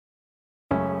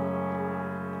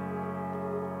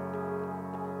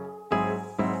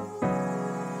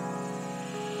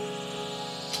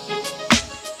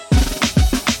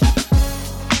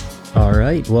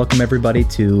right. Welcome, everybody,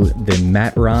 to the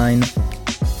Matt Ryan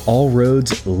All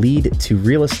Roads Lead to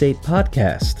Real Estate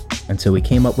podcast. And so we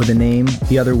came up with a name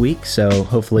the other week, so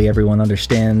hopefully everyone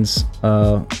understands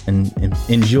and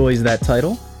enjoys that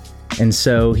title. And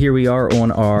so here we are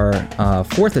on our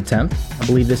fourth attempt. I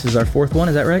believe this is our fourth one.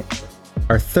 Is that right?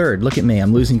 Our third. Look at me.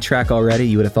 I'm losing track already.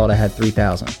 You would have thought I had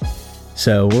 3,000.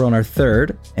 So we're on our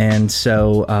third. And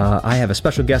so I have a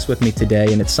special guest with me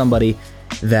today, and it's somebody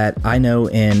that I know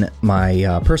in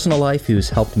my personal life who's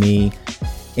helped me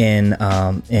in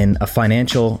a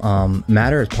financial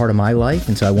matter as part of my life.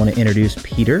 And so I want to introduce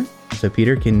Peter. So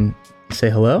Peter, can you say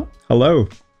hello? Hello.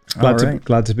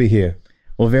 Glad to be here.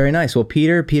 Well, very nice. Well,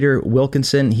 Peter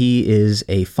Wilkinson, he is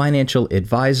a financial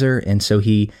advisor, and so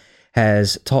he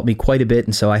has taught me quite a bit.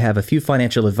 And so I have a few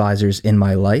financial advisors in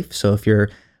my life. So if you're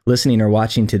listening or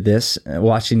watching this,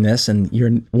 and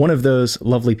you're one of those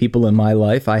lovely people in my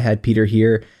life, I had Peter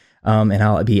here, and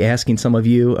I'll be asking some of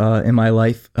you in my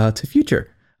life to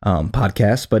future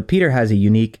podcasts. But Peter has a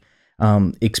unique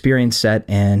experience set,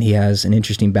 and he has an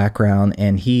interesting background,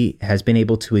 and he has been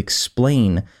able to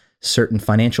explain certain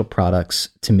financial products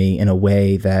to me in a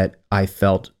way that I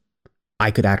felt I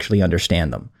could actually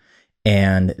understand them.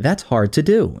 And that's hard to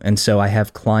do. And so I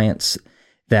have clients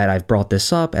that I've brought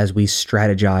this up as we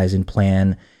strategize and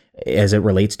plan as it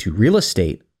relates to real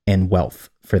estate and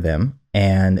wealth for them.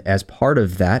 And as part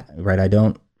of that, right, I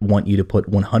don't want you to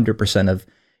put 100% of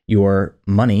your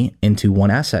money into one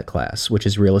asset class, which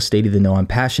is real estate. Even though I'm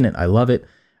passionate, I love it.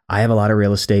 I have a lot of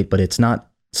real estate, but it's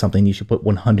not something you should put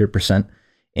 100%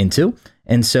 into.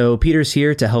 And so Peter's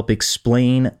here to help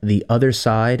explain the other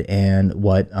side and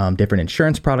what different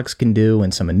insurance products can do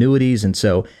and some annuities. And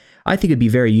so I think it'd be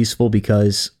very useful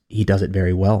because he does it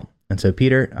very well. And so,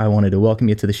 Peter, I wanted to welcome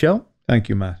you to the show. Thank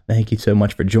you, Matt. Thank you so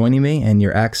much for joining me. And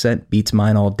your accent beats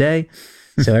mine all day.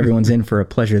 So everyone's in for a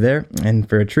pleasure there and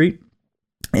for a treat.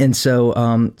 And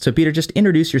so, Peter, just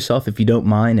introduce yourself if you don't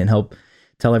mind, and help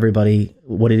tell everybody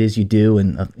what it is you do,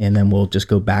 and then we'll just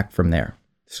go back from there.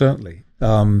 Certainly.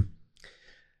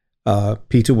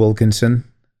 Peter Wilkinson.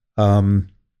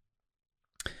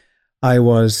 I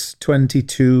was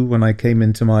 22 when I came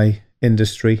into my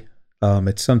industry.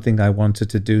 It's something I wanted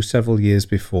to do several years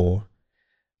before.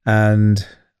 And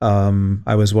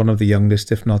I was one of the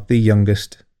youngest, if not the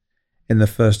youngest, in the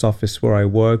first office where I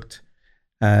worked,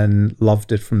 and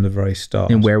loved it from the very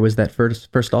start. And where was that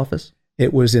first office?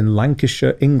 It was in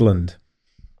Lancashire, England.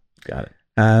 Got it.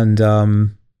 And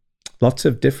lots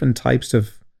of different types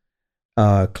of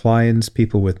clients,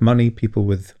 people with money, people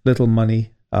with little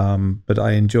money. But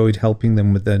I enjoyed helping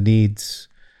them with their needs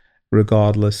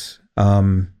regardless.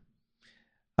 I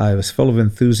was full of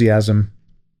enthusiasm.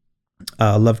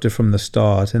 Loved it from the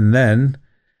start. And then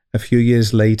a few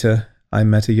years later, I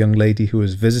met a young lady who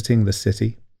was visiting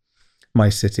my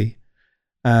city,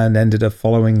 and ended up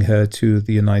following her to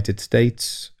the United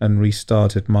States and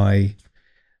restarted my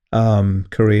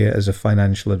career as a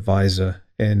financial advisor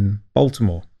in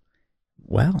Baltimore.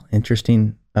 Wow,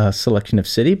 interesting selection of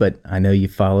city, but I know you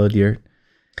followed your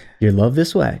love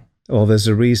this way. Well, there's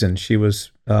a reason. She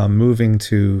was moving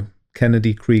to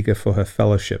Kennedy Krieger for her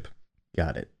fellowship.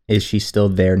 Got it. Is she still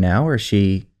there now, or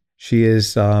she? She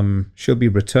is. She'll be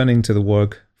returning to the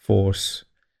workforce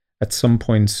at some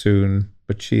point soon,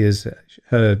 but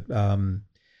her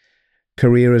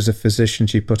career as a physician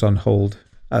she put on hold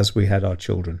as we had our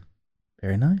children.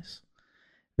 Very nice.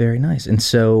 Very nice. And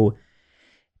so,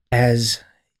 as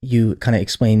you kind of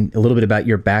explain a little bit about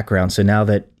your background, so now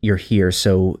that you're here,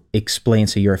 so explain,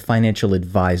 so you're a financial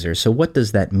advisor. So what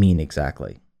does that mean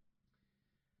exactly?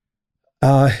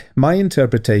 My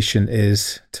interpretation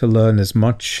is to learn as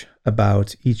much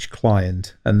about each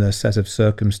client and their set of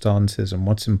circumstances and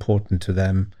what's important to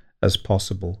them as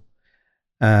possible.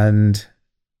 And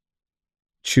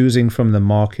choosing from the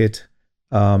market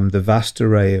the vast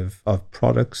array of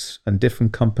products and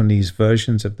different companies'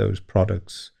 versions of those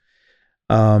products,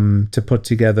 to put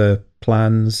together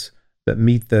plans that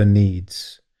meet their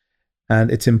needs.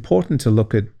 And it's important to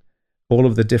look at all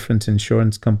of the different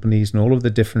insurance companies and all of the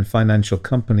different financial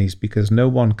companies, because no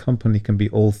one company can be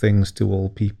all things to all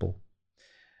people.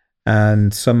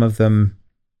 And some of them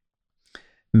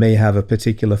may have a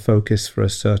particular focus for a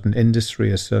certain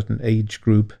industry, a certain age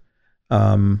group.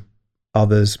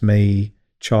 Others may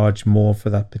charge more for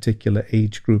that particular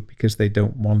age group because they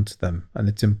don't want them. And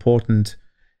it's important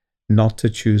not to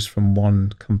choose from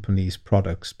one company's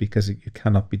products, because you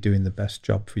cannot be doing the best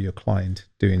job for your client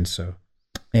doing so.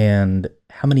 And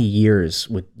how many years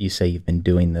would you say you've been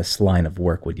doing this line of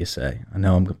work, would you say? I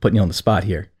know I'm putting you on the spot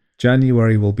here.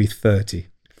 January will be 30.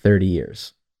 30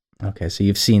 years. Okay, so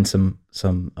you've seen some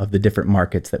of the different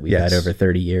markets that we've had Yes. over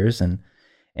 30 years,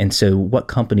 and so what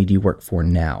company do you work for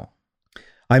now?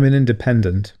 I'm an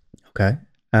independent, Okay.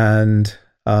 and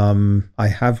I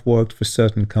have worked for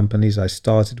certain companies. I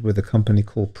started with a company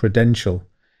called Prudential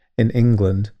in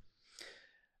England,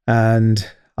 and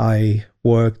I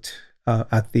worked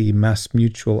at the Mass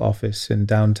Mutual office in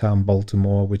downtown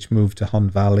Baltimore, which moved to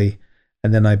Hunt Valley,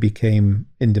 and then I became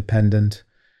independent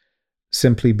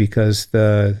simply because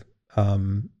a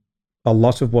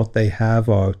lot of what they have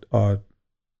are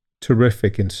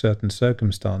terrific in certain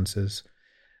circumstances.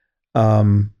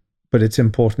 But it's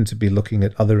important to be looking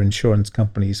at other insurance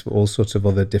companies for all sorts of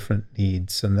other different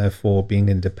needs, and therefore being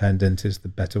independent is the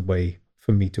better way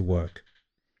for me to work.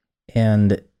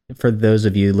 And for those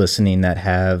of you listening that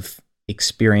have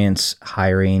experience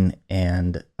hiring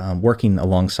and working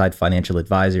alongside financial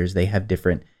advisors, they have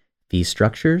different fee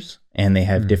structures and they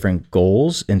have different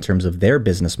goals in terms of their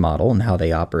business model and how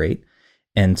they operate.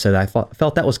 And so I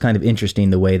felt that was kind of interesting,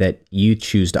 the way that you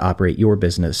choose to operate your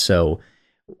business. So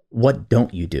what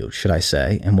don't you do, should I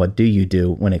say, and what do you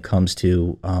do when it comes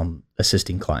to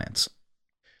assisting clients?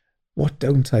 What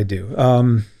don't I do?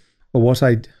 Well, what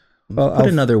I well, Put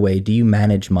another way, do you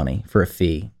manage money for a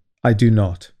fee? I do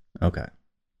not. Okay.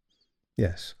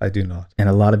 Yes, I do not. And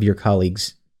a lot of your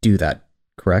colleagues do that,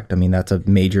 correct? I mean, that's a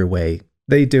major way.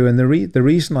 They do, and the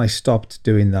reason I stopped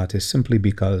doing that is simply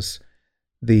because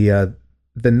the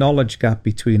knowledge gap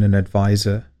between an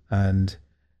advisor and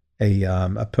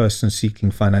a person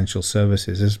seeking financial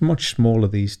services is much smaller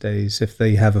these days. If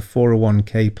they have a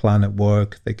 401k plan at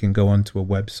work, they can go onto a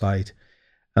website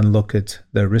and look at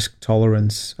their risk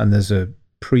tolerance, and there's a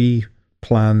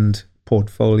pre-planned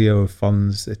portfolio of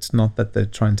funds. It's not that they're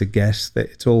trying to guess, that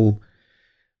it's all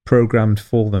programmed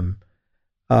for them.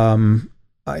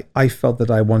 I felt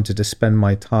that I wanted to spend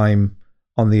my time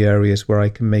on the areas where I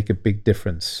can make a big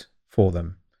difference for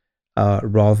them,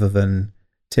 rather than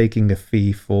taking a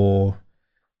fee for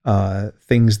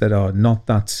things that are not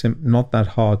that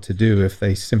hard to do if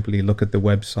they simply look at the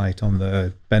website on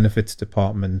the benefits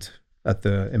department at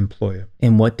the employer.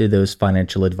 And what do those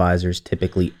financial advisors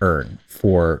typically earn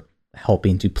for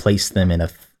helping to place them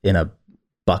in a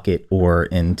bucket or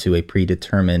into a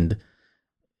predetermined,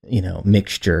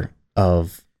 mixture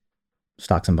of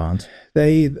stocks and bonds?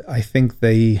 I think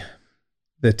the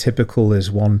typical is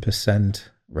 1%,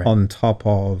 right, on top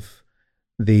of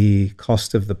the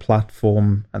cost of the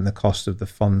platform and the cost of the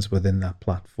funds within that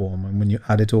platform. And when you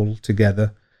add it all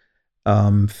together,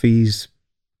 fees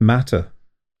matter.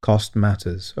 Cost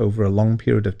matters. Over a long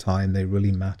period of time, they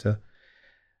really matter.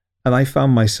 And I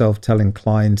found myself telling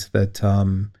clients that,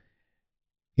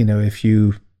 if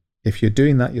you're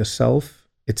doing that yourself,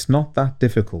 it's not that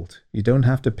difficult. You don't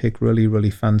have to pick really, really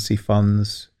fancy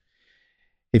funds.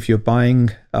 If you're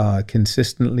buying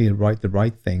consistently and the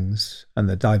right things, and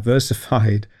they're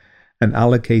diversified and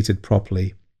allocated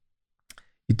properly,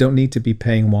 you don't need to be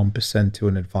paying 1% to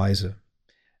an advisor.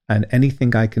 And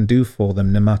anything I can do for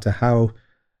them, no matter how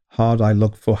hard I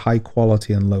look for high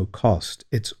quality and low cost,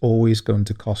 it's always going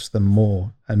to cost them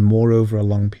more, and more over a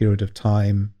long period of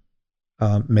time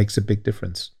makes a big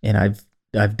difference. And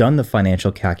I've done the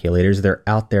financial calculators. They're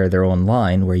out there, they're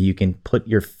online, where you can put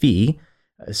your fee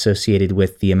associated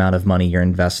with the amount of money you're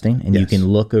investing, and you can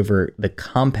look over the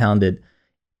compounded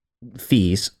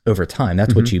fees over time.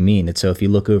 That's what you mean. And so if you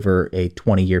look over a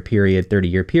 20-year period,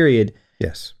 30-year period,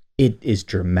 yes, it is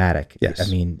dramatic. Yes.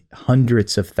 I mean,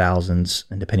 hundreds of thousands,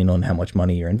 and depending on how much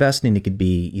money you're investing, it could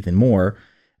be even more,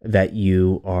 that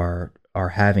you are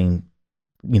having,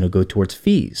 go towards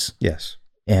fees. Yes.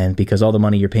 And because all the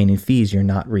money you're paying in fees, you're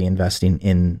not reinvesting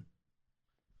in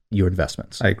your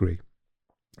investments. I agree.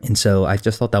 And so I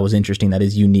just thought that was interesting. That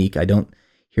is unique. I don't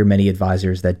hear many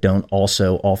advisors that don't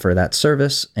also offer that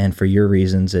service. And for your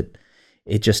reasons, it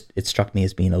struck me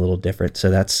as being a little different. So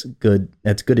that's good.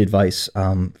 That's good advice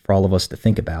for all of us to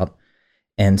think about.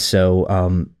 And so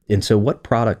what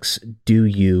products do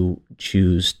you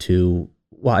choose to?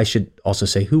 Well, I should also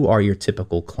say, who are your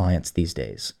typical clients these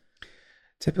days?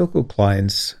 Typical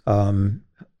clients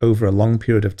over a long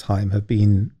period of time have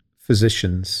been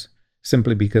physicians,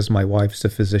 simply because my wife's a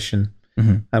physician.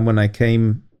 Mm-hmm. And when I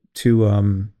came to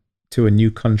a new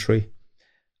country,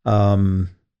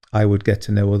 I would get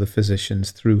to know other physicians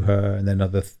through her, and then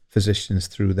other physicians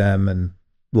through them, and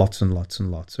lots and lots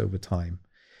and lots over time.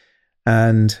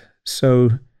 And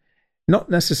so not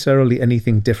necessarily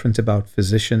anything different about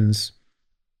physicians,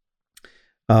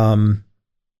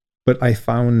 but I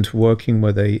found working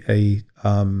with a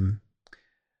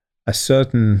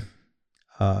certain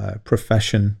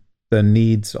profession, their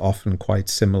needs are often quite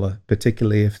similar,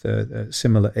 particularly if they're a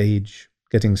similar age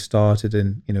getting started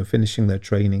and, finishing their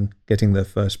training, getting their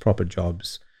first proper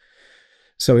jobs.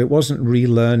 So it wasn't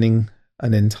relearning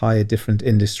an entire different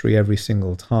industry every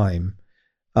single time.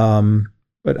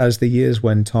 But as the years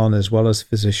went on, as well as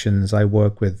physicians, I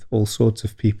work with all sorts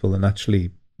of people and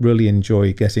actually really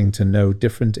enjoy getting to know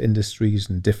different industries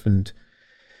and different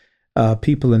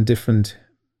people and different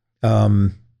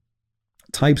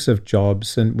types of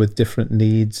jobs and with different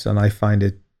needs. And I find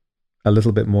it a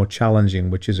little bit more challenging,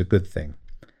 which is a good thing.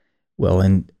 Well,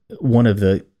 and one of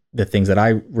the things that I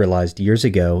realized years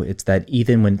ago, it's that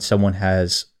even when someone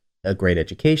has a great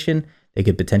education, they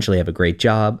could potentially have a great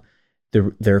job.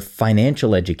 Their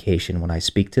financial education, when I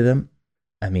speak to them,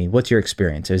 I mean, what's your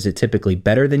experience? Is it typically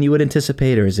better than you would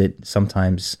anticipate, or is it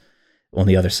sometimes on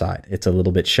the other side? It's a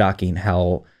little bit shocking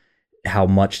how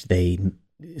much they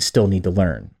still need to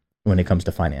learn when it comes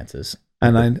to finances.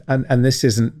 And this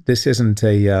isn't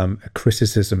a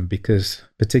criticism, because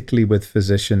particularly with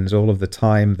physicians, all of the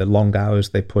time, the long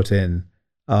hours they put in,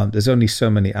 there's only so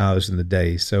many hours in the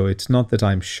day. So it's not that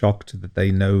I'm shocked that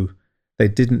they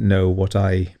didn't know what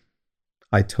I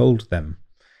told them.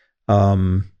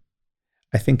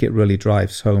 I think it really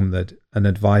drives home that an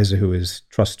advisor who is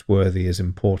trustworthy is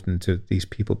important to these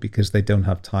people, because they don't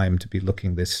have time to be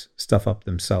looking this stuff up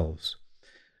themselves.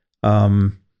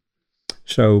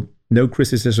 So no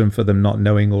criticism for them not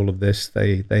knowing all of this.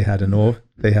 They had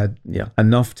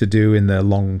enough to do in their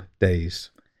long days.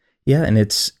 Yeah, and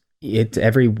it's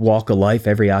every walk of life,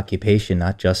 every occupation,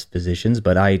 not just physicians,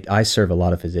 but I serve a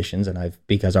lot of physicians, and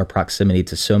because our proximity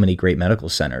to so many great medical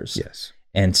centers. Yes.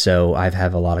 And so I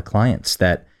have a lot of clients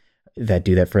that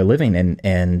do that for a living,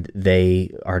 and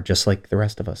they are just like the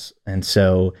rest of us. And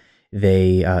so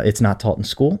it's not taught in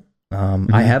school.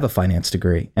 I have a finance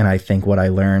degree, and I think what I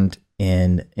learned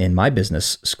in my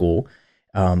business school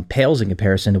pales in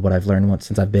comparison to what I've learned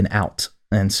since I've been out.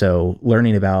 And so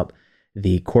learning about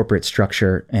the corporate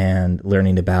structure and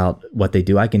learning about what they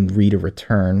do, I can read a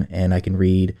return and I can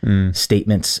read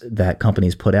statements that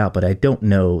companies put out, but I don't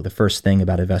know the first thing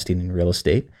about investing in real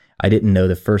estate. I didn't know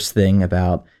the first thing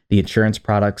about the insurance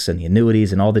products and the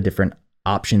annuities and all the different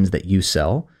options that you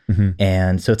sell.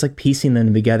 And so it's like piecing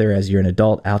them together as you're an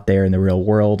adult out there in the real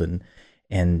world.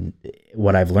 And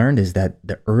what I've learned is that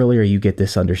the earlier you get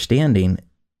this understanding,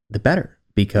 the better,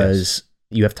 because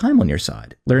you have time on your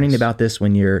side. Learning about this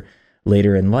when you're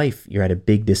later in life, you're at a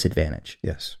big disadvantage.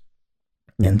 Yes.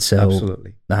 And so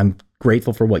absolutely. I'm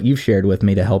grateful for what you've shared with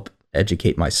me to help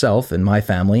educate myself and my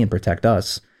family and protect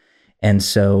us. And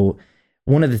so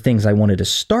one of the things I wanted to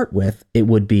start with, it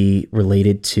would be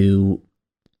related to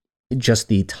just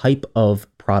the type of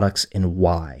products and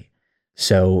why.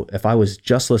 So if I was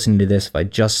just listening to this, if I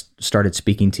just started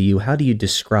speaking to you, how do you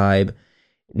describe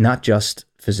not just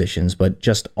physicians, but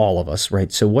just all of us, right?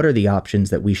 So what are the options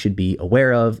that we should be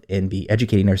aware of and be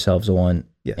educating ourselves on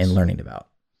and learning about?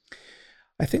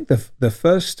 I think the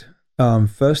first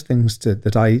things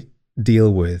that I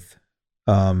deal with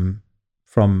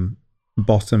from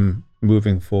bottom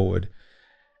moving forward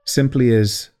simply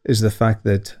is the fact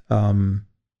that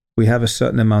we have a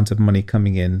certain amount of money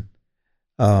coming in.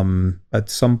 At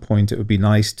some point, it would be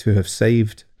nice to have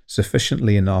saved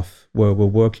sufficiently enough where we're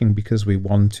working because we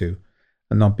want to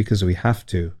and not because we have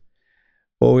to.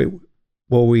 Or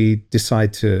we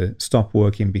decide to stop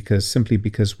working simply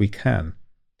because we can.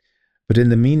 But in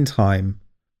the meantime,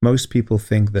 most people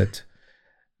think that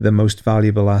the most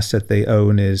valuable asset they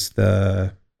own is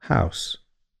the house.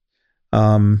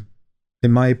 In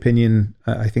my opinion,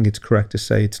 I think it's correct to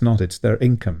say it's not. It's their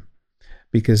income,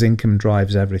 because income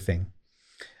drives everything.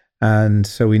 And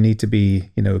so we need to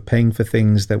be, paying for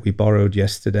things that we borrowed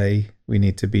yesterday. We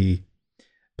need to be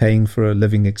paying for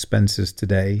living expenses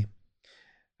today.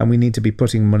 And we need to be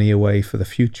putting money away for the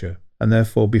future. And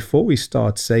therefore, before we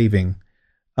start saving,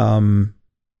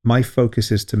 my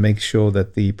focus is to make sure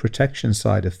that the protection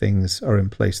side of things are in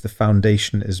place. The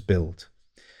foundation is built.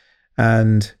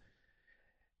 And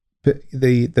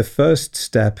the first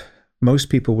step, most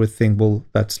people would think, well,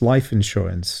 that's life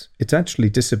insurance. It's actually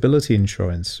disability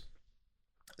insurance,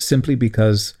 simply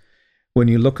because when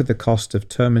you look at the cost of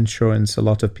term insurance, a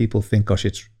lot of people think, gosh,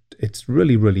 it's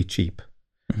really, really cheap.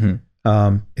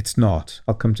 It's not.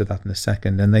 I'll come to that in a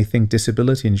second. And they think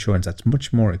disability insurance, that's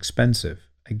much more expensive.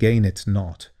 Again, it's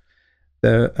not.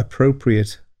 They're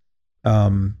appropriate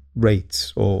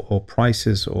rates or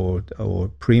prices or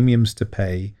premiums to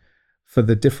pay for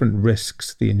the different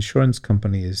risks the insurance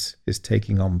company is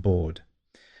taking on board.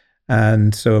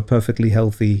 And so a perfectly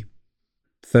healthy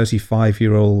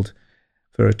 35-year-old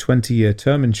for a 20-year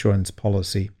term insurance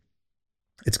policy,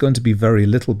 it's going to be very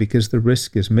little because the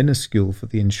risk is minuscule for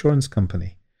the insurance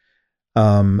company.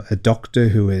 a doctor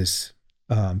who is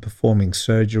performing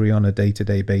surgery on a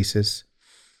day-to-day basis.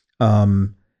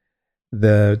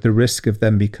 The risk of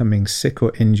them becoming sick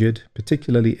or injured,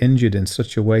 particularly injured in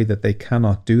such a way that they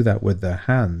cannot do that with their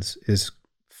hands, is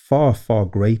far, far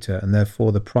greater, and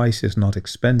therefore the price is not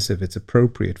expensive. It's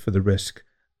appropriate for the risk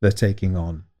they're taking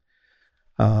on.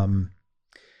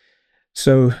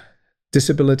 So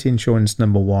disability insurance,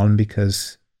 number one,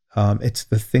 because it's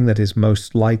the thing that is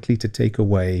most likely to take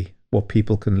away what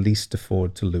people can least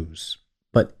afford to lose.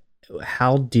 But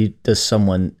how does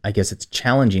someone, I guess it's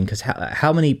challenging, because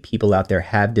how many people out there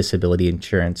have disability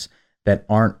insurance that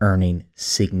aren't earning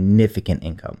significant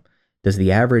income? Does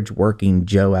the average working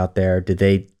Joe out there, do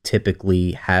they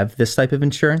typically have this type of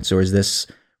insurance, or is this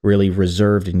really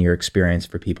reserved in your experience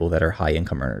for people that are high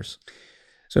income earners?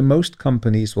 So most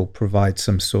companies will provide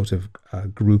some sort of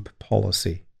group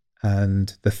policy.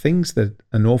 And the things that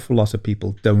an awful lot of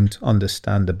people don't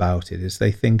understand about it is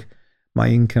they think my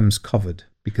income's covered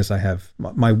because I have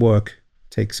my work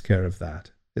takes care of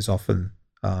that, is often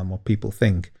what people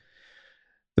think.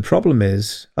 The problem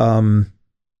is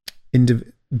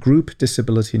group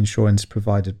disability insurance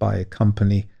provided by a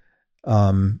company,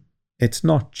 it's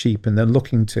not cheap, and they're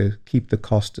looking to keep the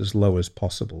cost as low as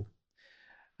possible.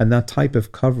 And that type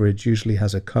of coverage usually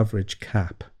has a coverage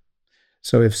cap.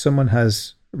 So if someone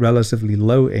has relatively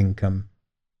low income,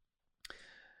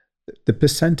 the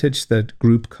percentage that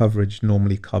group coverage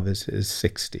normally covers is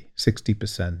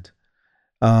 60%.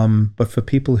 But for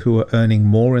people who are earning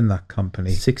more in that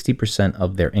company, 60%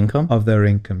 of their income? Of their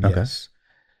income, okay. Yes.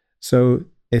 So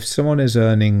if someone is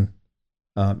earning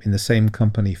in the same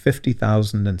company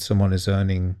 50,000 and someone is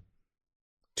earning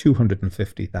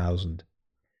 250,000,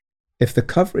 if the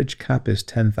coverage cap is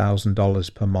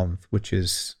 $10,000 per month, which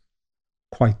is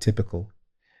quite typical,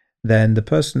 then the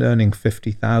person earning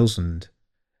 50,000,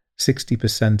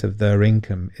 60% of their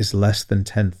income is less than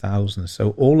 10,000.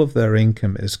 So all of their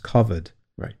income is covered,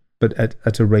 right? But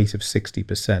at a rate of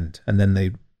 60%, and then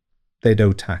they'd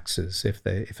owe taxes if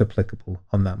applicable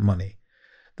on that money.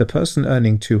 The person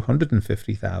earning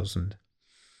 250,000,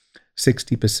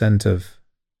 60%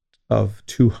 of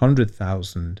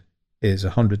 200,000 is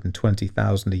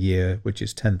 120,000 a year, which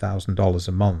is $10,000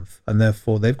 a month, and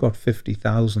therefore they've got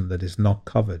 50,000 that is not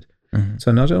covered. Mm-hmm.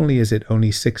 So not only is it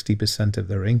only 60% of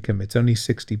their income, it's only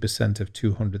 60% of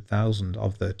 200,000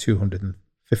 of the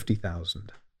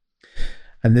 250,000.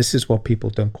 And this is what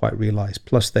people don't quite realize.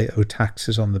 Plus, they owe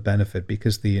taxes on the benefit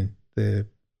because the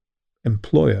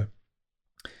employer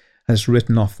has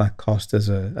written off that cost as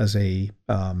an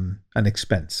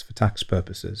expense for tax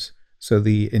purposes. So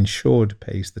the insured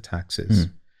pays the taxes.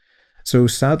 So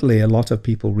sadly, a lot of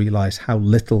people realize how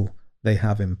little they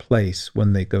have in place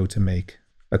when they go to make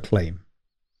a claim.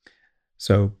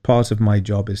 So part of my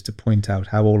job is to point out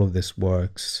how all of this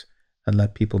works and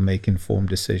let people make informed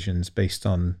decisions based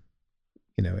on,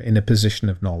 in a position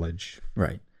of knowledge.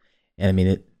 Right. And I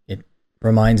mean, it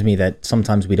reminds me that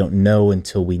sometimes we don't know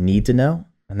until we need to know,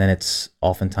 and then it's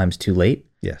oftentimes too late.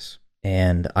 Yes.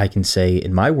 And I can say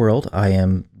in my world, I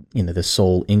am the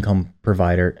sole income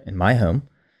provider in my home,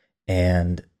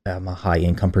 and I'm a high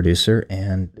income producer.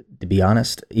 And to be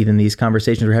honest, even these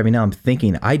conversations we're having now, I'm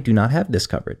thinking I do not have this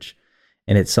coverage.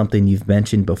 And it's something you've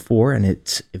mentioned before, and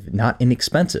it's not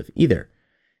inexpensive either.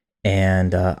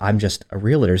 And I'm just a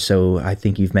realtor. So I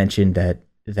think you've mentioned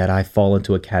that I fall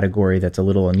into a category that's a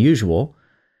little unusual,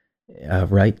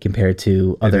 right? Compared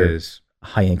to other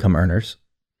high income earners.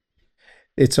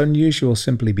 It's unusual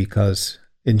simply because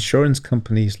insurance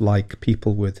companies like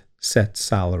people with set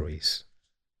salaries,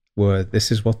 where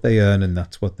this is what they earn and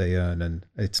that's what they earn, and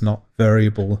it's not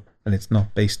variable and it's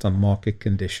not based on market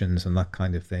conditions and that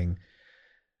kind of thing.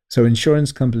 So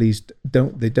insurance companies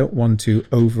don't want to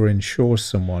over-insure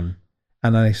someone.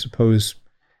 And I suppose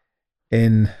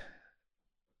in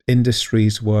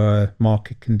industries where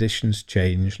market conditions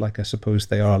change, like I suppose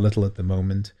they are a little at the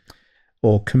moment,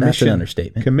 or That's an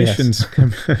understatement. Commissions,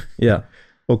 yes. Yeah.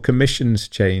 Or commissions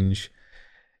change.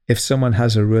 If someone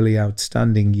has a really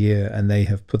outstanding year and they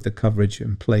have put the coverage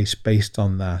in place based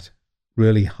on that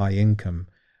really high income,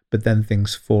 but then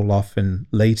things fall off in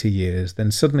later years,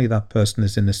 then suddenly that person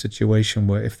is in a situation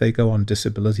where if they go on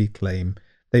disability claim,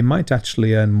 they might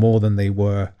actually earn more than they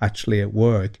were actually at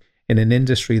work in an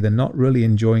industry they're not really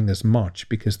enjoying as much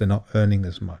because they're not earning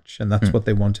as much. And that's what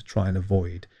they want to try and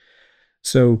avoid.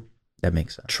 So that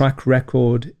makes sense. Track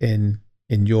record in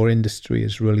your industry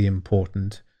is really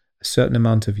important. A certain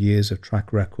amount of years of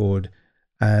track record.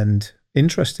 And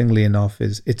interestingly enough,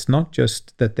 it's not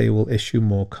just that they will issue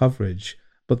more coverage,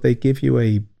 but they give you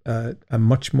a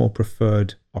much more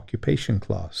preferred occupation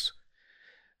class.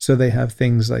 So they have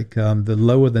things like the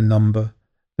lower the number,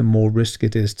 the more risk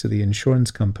it is to the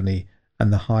insurance company,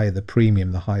 and the higher the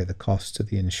premium, the higher the cost to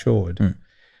the insured.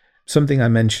 Something I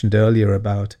mentioned earlier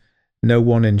about no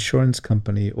one insurance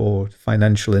company or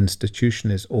financial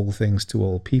institution is all things to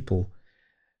all people.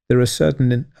 There are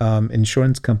certain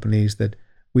insurance companies that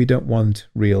we don't want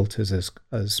realtors as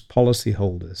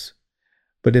policyholders.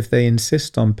 But if they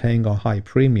insist on paying our high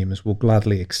premiums, we'll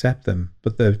gladly accept them,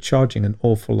 but they're charging an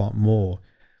awful lot more.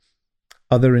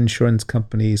 Other insurance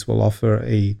companies will offer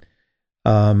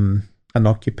an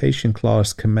occupation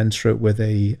class commensurate with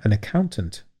an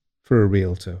accountant for a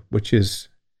realtor, which is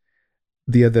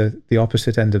the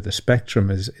opposite end of the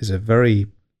spectrum. Is a very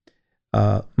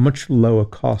much lower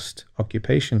cost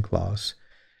occupation class,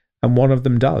 and one of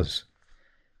them does.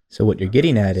 So what you're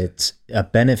getting at, it's a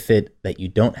benefit that you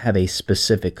don't have a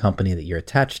specific company that you're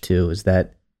attached to, is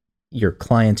that your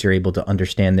clients are able to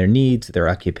understand their needs, their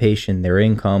occupation, their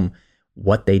income,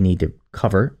 what they need to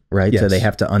cover, right? Yes. So they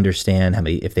have to understand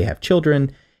if they have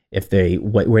children,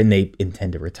 when they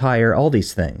intend to retire, all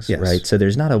these things, Yes. right? So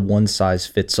there's not a one size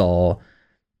fits all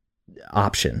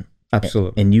option.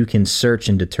 Absolutely. And you can search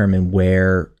and determine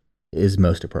where is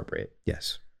most appropriate.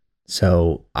 Yes.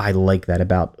 So I like that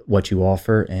about what you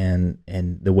offer and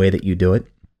the way that you do it.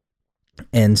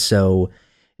 And so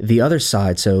the other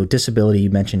side, so disability you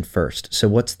mentioned first. So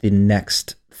what's the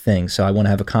next thing? So I want to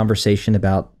have a conversation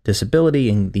about disability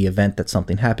in the event that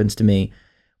something happens to me.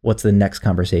 What's the next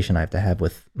conversation I have to have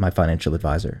with my financial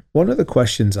advisor? One of the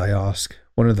first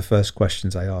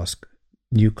questions I ask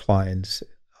new clients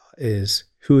is,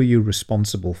 who are you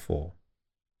responsible for?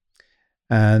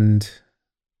 And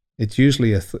it's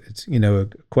usually a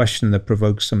question that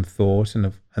provokes some thought,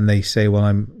 and they say,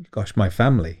 well, my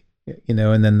family,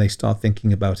 and then they start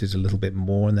thinking about it a little bit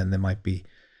more, and then there might be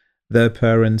their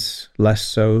parents, less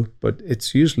so, but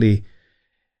it's usually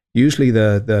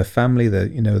the family,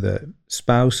 the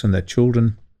spouse and their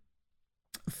children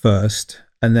first,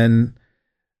 and then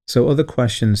so other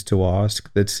questions to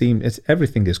ask that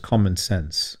everything is common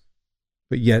sense,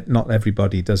 but yet not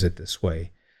everybody does it this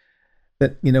way.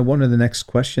 That, one of the next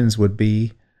questions would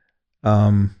be,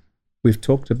 we've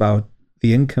talked about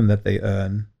the income that they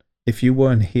earn. If you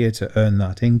weren't here to earn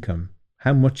that income,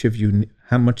 how much of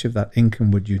that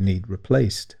income would you need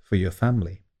replaced for your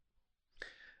family?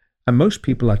 And most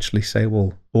people actually say,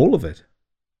 well, all of it.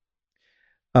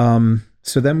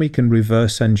 So then we can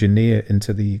reverse engineer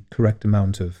into the correct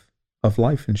amount of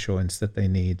life insurance that they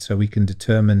need. So we can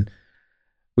determine,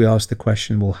 we ask the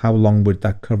question, well, how long would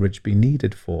that coverage be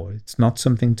needed for? It's not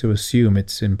something to assume.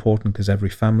 It's important because every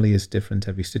family is different.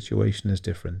 Every situation is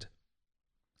different.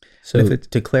 So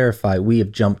to clarify, we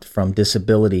have jumped from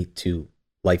disability to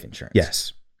life insurance.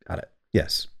 Yes. Got it.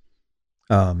 Yes.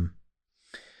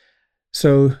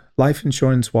 So life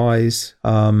insurance wise,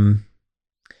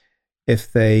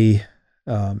 if a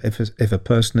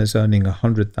person is earning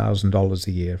 $100,000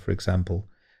 a year, for example,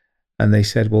 and they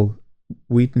said, well,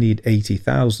 we'd need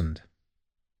 80,000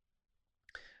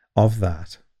 of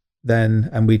that,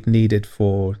 and we'd need it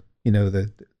for,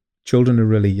 the children are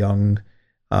really young.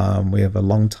 We have a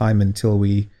long time until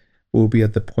we will be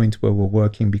at the point where we're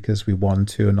working because we want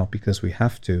to and not because we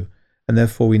have to. And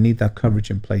therefore we need that coverage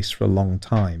in place for a long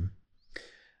time.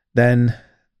 Then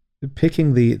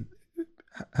picking the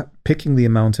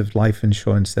amount of life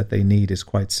insurance that they need is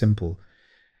quite simple.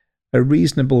 A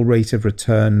reasonable rate of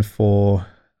return for,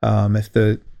 if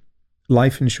the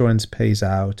life insurance pays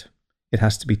out, it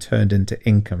has to be turned into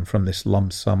income from this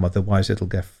lump sum, otherwise it'll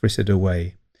get frittered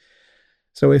away.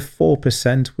 So if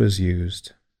 4% was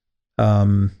used,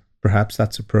 perhaps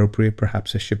that's appropriate,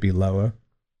 perhaps it should be lower.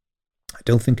 I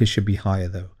don't think it should be higher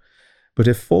though. But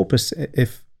if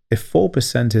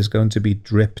 4% is going to be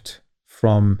dripped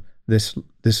from this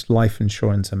life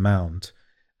insurance amount,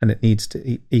 and it needs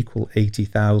to equal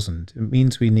 80,000, it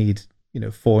means we need,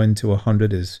 4 into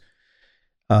 100 is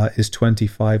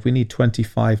 25. We need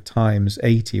 25 times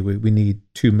 80. We need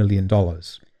 $2 million.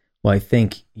 Well, I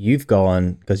think you've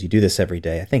gone, because you do this every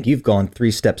day, I think you've gone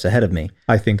 3 steps ahead of me.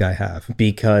 I think I have.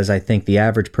 Because I think the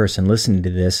average person listening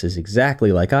to this is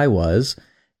exactly like I was,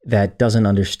 that doesn't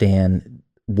understand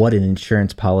what an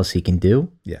insurance policy can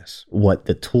do. Yes. What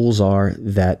the tools are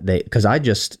that because I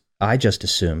just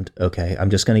assumed, okay, I'm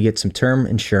just going to get some term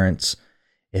insurance.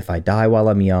 If I die while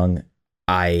I'm young,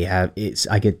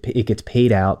 it gets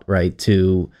paid out, right,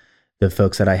 to the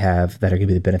folks that I have that are going to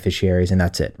be the beneficiaries, and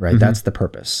that's it, right? Mm-hmm. That's the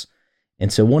purpose.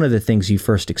 And so one of the things you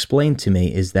first explained to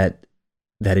me is that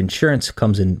insurance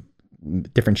comes in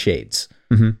different shades.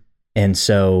 Mm-hmm. And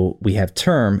so we have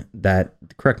term that,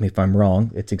 correct me if I'm wrong,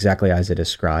 it's exactly as I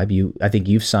described. I think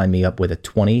you've signed me up with a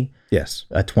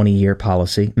 20-year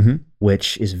policy,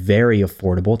 which is very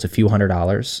affordable. It's a few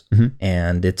 $100s,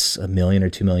 and it's $1 million or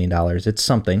 $2 million. It's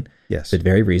something, Yes. but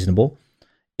very reasonable.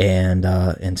 And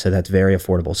so that's very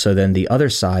affordable. So then the other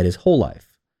side is whole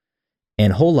life.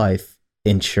 And whole life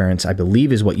insurance, I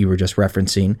believe, is what you were just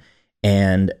referencing.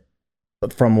 And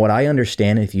from what I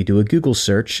understand, if you do a Google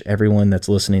search, everyone that's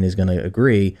listening is going to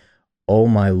agree, oh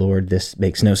my Lord, this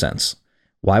makes no sense.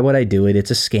 Why would I do it? It's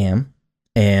a scam,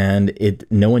 and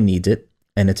no one needs it,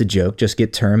 and it's a joke. Just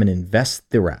get term and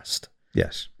invest the rest.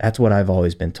 Yes. That's what I've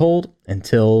always been told,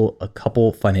 until a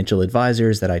couple financial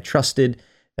advisors that I trusted,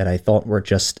 that I thought were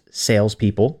just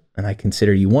salespeople, and I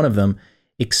consider you one of them,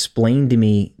 explained to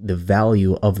me the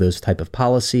value of those type of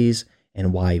policies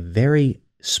and why very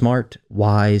smart,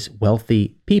 wise,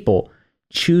 wealthy people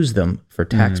choose them for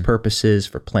tax purposes,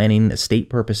 for planning, estate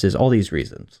purposes, all these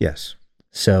reasons. Yes.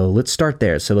 So let's start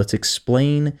there. So let's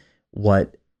explain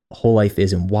what whole life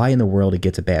is and why in the world it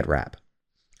gets a bad rap.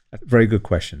 Very good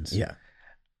questions. Yeah.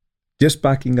 Just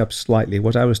backing up slightly,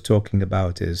 what I was talking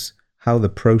about is how the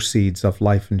proceeds of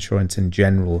life insurance in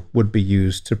general would be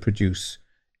used to produce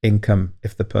income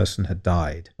if the person had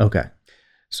died. Okay.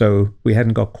 So we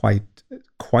hadn't got quite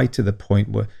to the point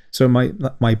where. So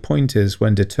my point is,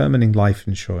 when determining life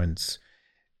insurance,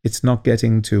 it's not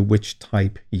getting to which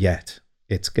type yet.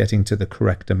 It's getting to the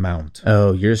correct amount.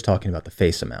 Oh, you're just talking about the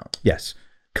face amount. Yes,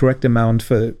 correct amount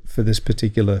for this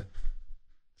particular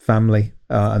family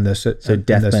and the so and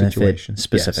death their benefit situation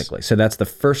specifically. Yes. So that's the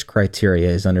first criteria,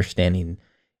 is understanding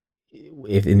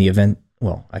if in the event.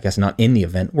 Well, I guess not in the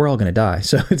event, we're all going to die.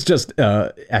 So it's just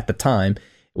at the time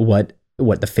what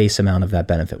the face amount of that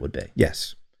benefit would be.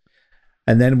 Yes.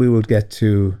 And then we would get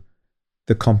to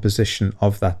the composition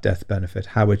of that death benefit,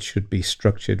 how it should be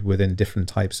structured within different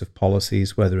types of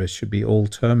policies, whether it should be all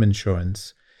term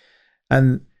insurance.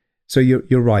 And so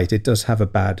you're right, it does have a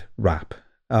bad rap.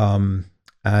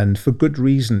 And for good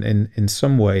reason in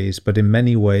some ways, but in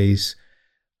many ways,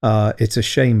 it's a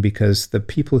shame, because the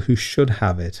people who should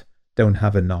have it don't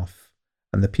have enough,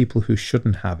 and the people who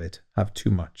shouldn't have it have too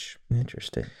much.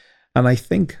 Interesting. And I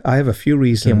think I have a few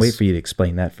reasons. Can't wait for you to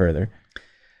explain that further.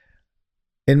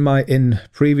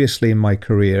 Previously in my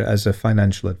career as a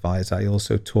financial advisor, I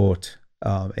also taught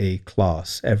a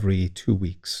class every 2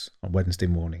 weeks on Wednesday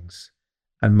mornings.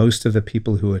 And most of the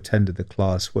people who attended the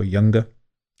class were younger.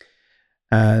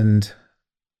 And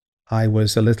I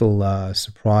was a little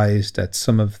surprised at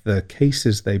some of the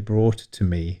cases they brought to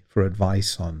me for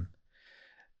advice on,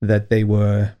 that they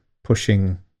were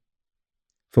pushing,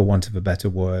 for want of a better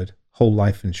word, whole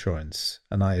life insurance.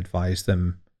 And I advised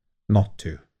them not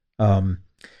to.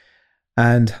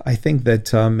 And I think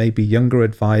that maybe younger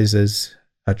advisors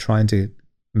are trying to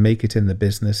make it in the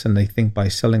business, and they think by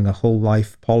selling a whole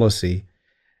life policy,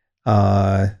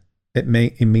 it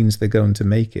means they're going to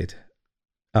make it.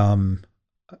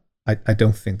 I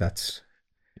don't think that's.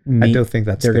 I don't think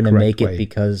that's they're the going to correct make way. it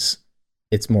because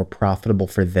it's more profitable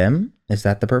for them. Is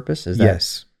that the purpose?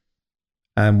 Yes.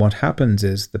 And what happens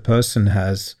is the person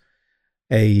has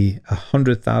a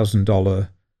 $100,000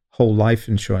 whole life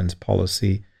insurance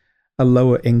policy, a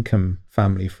lower income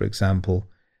family, for example,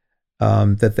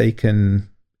 that they can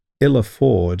ill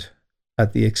afford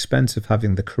at the expense of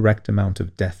having the correct amount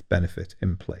of death benefit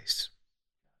in place.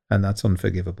 And that's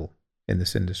unforgivable in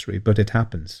this industry, but it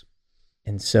happens.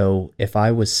 And so if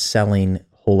I was selling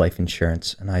whole life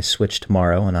insurance and I switch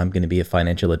tomorrow and I'm going to be a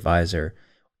financial advisor,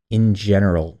 in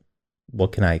general,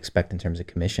 what can I expect in terms of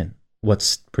commission?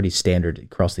 What's pretty standard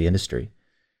across the industry?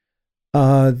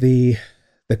 The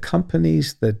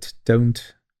companies that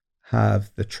don't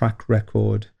have the track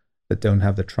record, that don't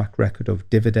have the track record of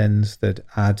dividends that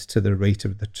add to the rate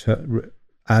of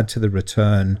add to the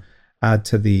return, add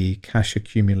to the cash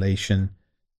accumulation,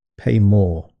 pay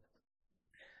more.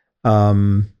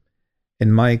 In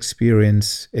my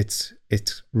experience, it's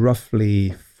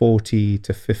roughly 40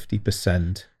 to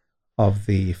 50% of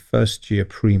the first year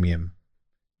premium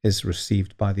is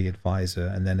received by the advisor,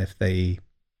 and then if they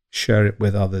share it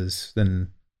with others, then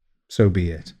so be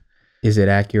it. Is it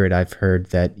accurate? I've heard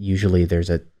that usually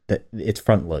that it's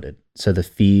front loaded. So the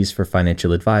fees for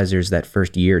financial advisors that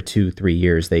first year, 2, 3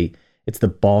 years, it's the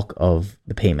bulk of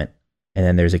the payment, and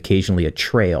then there's occasionally a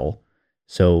trail.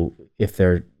 So if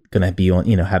they're going to be on,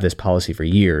 have this policy for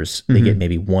years, they get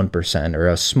maybe 1% or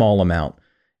a small amount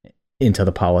until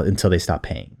they stop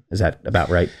paying. Is that about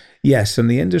right? Yes, and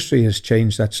the industry has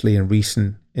changed actually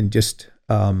in just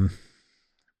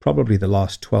probably the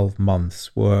last 12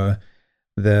 months, where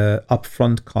the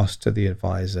upfront cost to the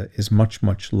advisor is much,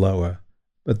 much lower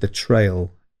but the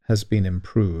trail has been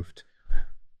improved,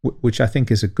 which I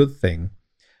think is a good thing.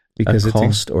 Because a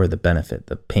cost or the benefit,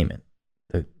 the payment,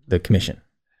 the commission?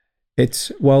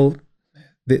 The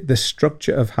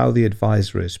structure of how the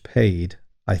advisor is paid,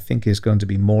 I think, is going to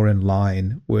be more in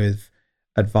line with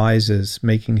advisors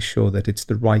making sure that it's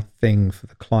the right thing for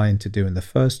the client to do in the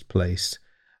first place.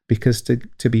 Because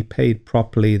to be paid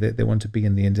properly, that they want to be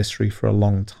in the industry for a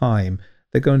long time,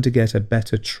 they're going to get a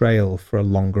better trail for a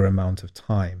longer amount of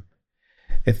time.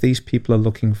 If these people are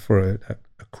looking for a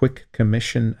quick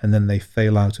commission and then they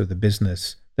fail out of the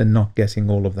business, they're not getting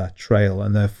all of that trail,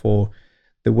 and therefore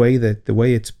the way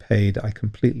it's paid, I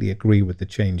completely agree with the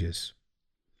changes.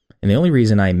 And the only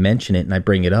reason I mention it and I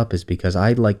bring it up is because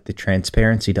I like the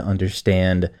transparency to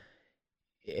understand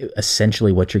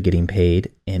essentially what you're getting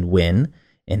paid and when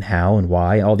and how and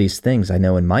why, all these things. I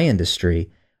know in my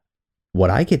industry, what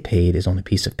I get paid is on a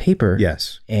piece of paper.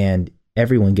 Yes. And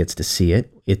everyone gets to see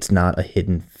it. It's not a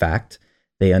hidden fact.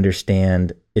 They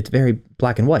understand it's very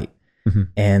black and white. Mm-hmm.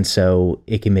 And so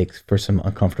it can make for some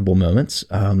uncomfortable moments.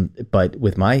 But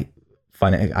with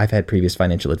I've had previous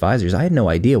financial advisors, I had no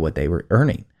idea what they were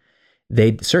earning.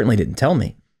 They certainly didn't tell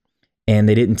me. And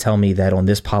they didn't tell me that on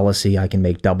this policy, I can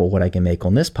make double what I can make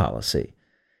on this policy.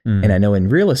 Mm. And I know in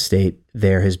real estate,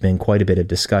 there has been quite a bit of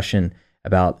discussion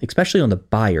about, especially on the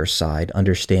buyer side,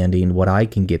 understanding what I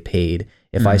can get paid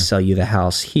if I sell you the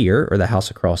house here or the house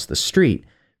across the street,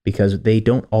 because they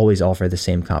don't always offer the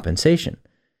same compensation.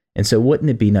 And so wouldn't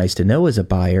it be nice to know as a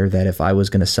buyer that if I was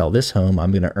going to sell this home,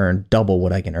 I'm going to earn double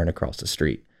what I can earn across the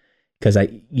street? Because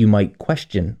you might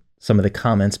question some of the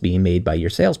comments being made by your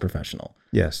sales professional.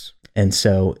 Yes. And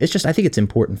so I think it's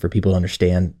important for people to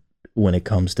understand when it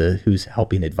comes to who's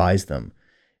helping advise them,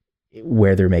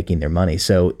 where they're making their money.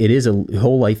 So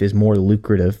whole life is more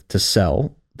lucrative to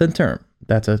sell than term.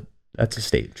 That's a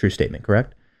true statement,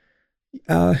 correct?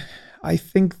 I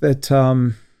think that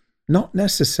not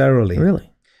necessarily. Really?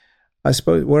 I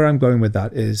suppose where I'm going with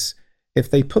that is if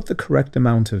they put the correct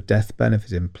amount of death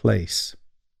benefit in place,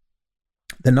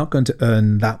 they're not going to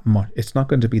earn that much. It's not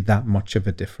going to be that much of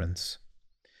a difference.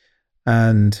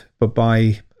 But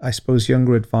by, I suppose,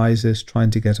 younger advisors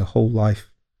trying to get a whole life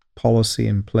policy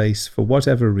in place for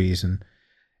whatever reason,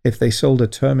 if they sold a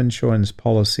term insurance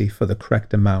policy for the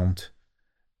correct amount,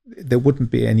 there wouldn't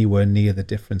be anywhere near the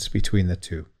difference between the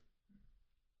two.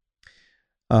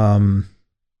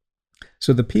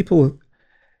 So the people,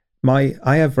 I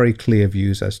have very clear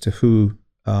views as to who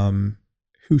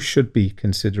should be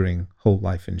considering whole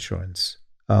life insurance.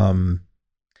 First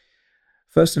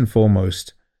and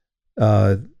foremost,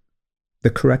 the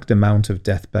correct amount of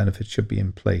death benefit should be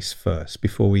in place first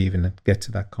before we even get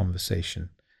to that conversation.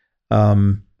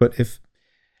 But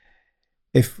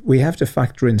if we have to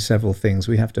factor in several things,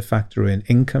 we have to factor in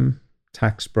income,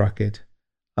 tax bracket.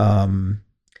 I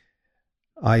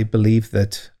believe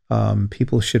that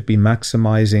people should be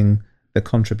maximizing the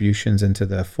contributions into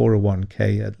their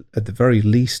 401k at the very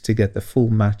least to get the full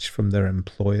match from their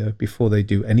employer before they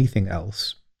do anything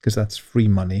else, because that's free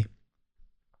money.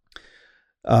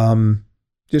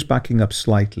 Just backing up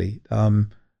slightly,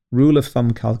 rule of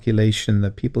thumb calculation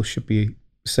that people should be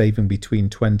saving between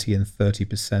 20 and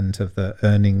 30% of their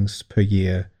earnings per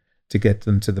year to get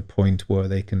them to the point where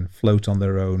they can float on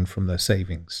their own from their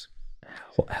savings.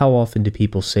 How often do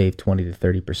people save 20 to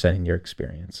 30% in your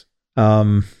experience?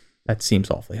 That seems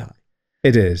awfully high.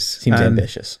 It is. Seems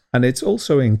ambitious. And it's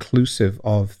also inclusive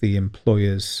of the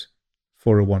employer's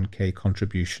 401k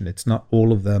contribution. It's not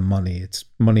all of their money. It's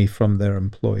money from their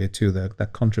employer too.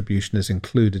 That contribution is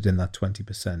included in that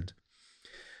 20%.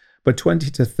 But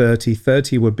 20 to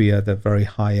 30 would be at the very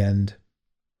high end.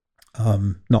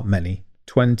 Not many.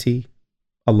 20,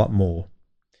 a lot more.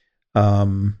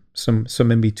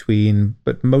 Some in between,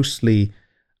 but mostly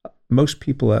most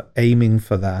people are aiming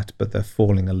for that, but they're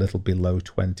falling a little below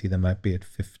 20. They might be at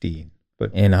 15.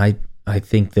 And I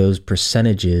think those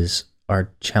percentages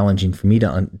are challenging for me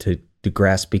to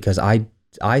grasp, because I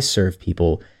serve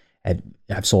people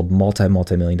I've sold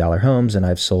multi-million-dollar homes, and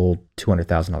I've sold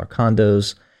 $200,000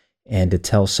 condos, and to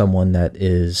tell someone that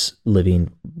is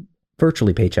living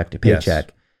virtually paycheck to paycheck,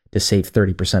 yes, to save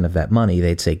 30% of that money,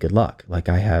 they'd say good luck. Like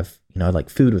I like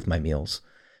food with my meals.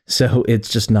 So it's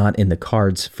just not in the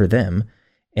cards for them.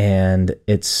 And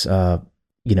it's,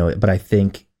 but I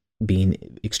think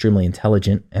being extremely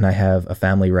intelligent, and I have a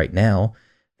family right now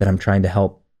that I'm trying to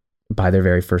help buy their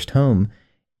very first home,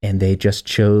 and they just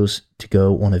chose to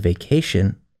go on a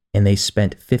vacation, and they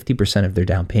spent 50% of their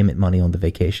down payment money on the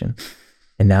vacation,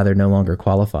 and now they're no longer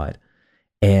qualified.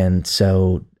 And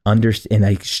so I'm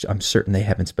certain they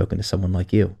haven't spoken to someone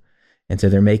like you. And so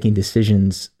they're making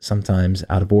decisions sometimes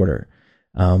out of order.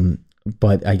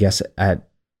 But I guess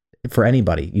for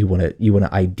anybody, you want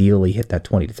to ideally hit that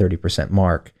 20 to 30%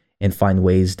 mark and find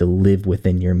ways to live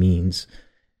within your means.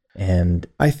 And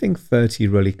I think 30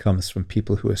 really comes from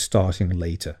people who are starting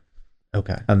later.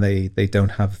 Okay. And they don't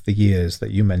have the years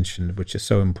that you mentioned, which is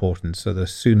so important. So the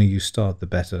sooner you start, the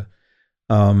better.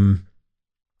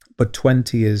 But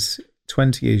 20 is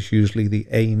usually the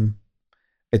aim.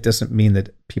 It doesn't mean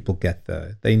that people get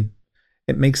there.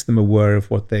 It makes them aware of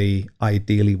what they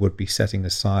ideally would be setting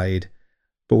aside.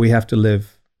 But we have to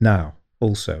live now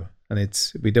also. And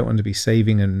we don't want to be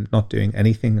saving and not doing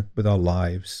anything with our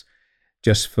lives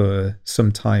just for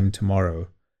some time tomorrow.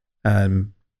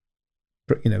 Some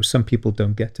people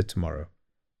don't get to tomorrow.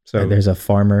 So there's a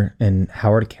farmer in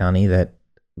Howard County that,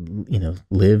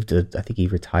 lived, I think he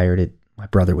retired. My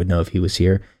brother would know if he was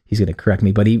here. He's going to correct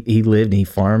me, but he lived and he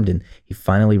farmed and he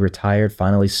finally retired,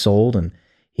 finally sold, and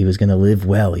he was going to live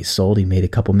well. He sold, he made a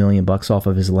couple $1,000,000 off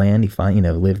of his land. He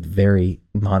lived very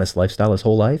modest lifestyle his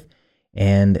whole life.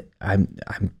 And I'm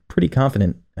pretty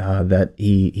confident that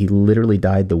he literally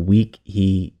died the week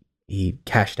he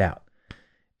cashed out.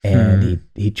 And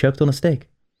he choked on a steak.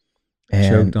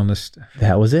 And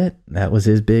that was it. That was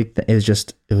his big thing. It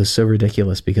was so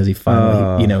ridiculous because he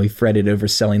finally, he fretted over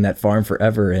selling that farm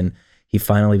forever, and he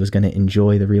finally was going to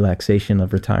enjoy the relaxation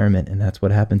of retirement, and that's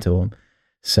what happened to him.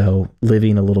 So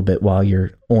living a little bit while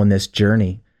you're on this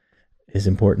journey is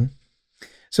important.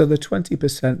 So the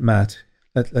 20%, Matt,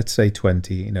 let's say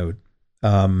 20,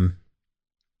 then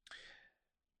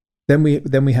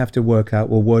we have to work out,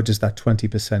 well, where does that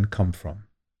 20% come from?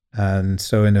 And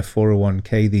so in a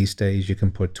 401k these days, you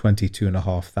can put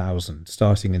 22,500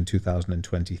 starting in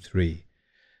 2023.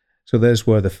 So there's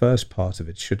where the first part of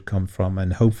it should come from.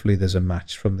 And hopefully there's a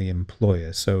match from the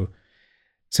employer. So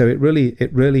it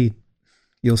really,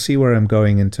 you'll see where I'm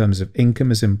going in terms of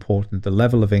income is important. The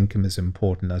level of income is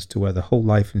important as to whether whole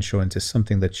life insurance is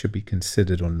something that should be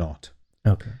considered or not.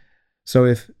 Okay. So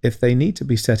if they need to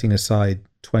be setting aside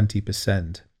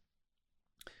 20%,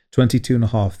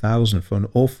 22,500 for an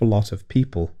awful lot of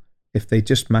people, if they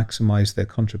just maximize their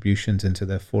contributions into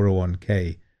their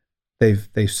 401k,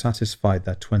 they've satisfied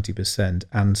that 20%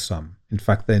 and some. In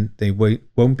fact, then they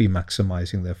won't be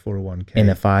maximizing their 401k. And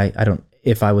if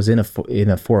I was in a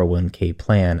 401k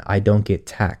plan, I don't get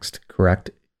taxed, correct?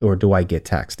 Or do I get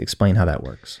taxed? Explain how that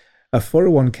works. A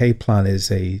 401k plan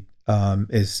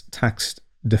is tax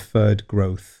deferred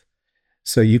growth.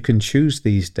 So you can choose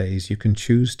these days, you can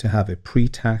choose to have it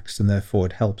pre-taxed, and therefore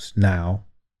it helps now.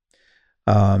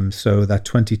 So that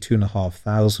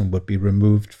 22,500 would be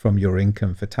removed from your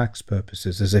income for tax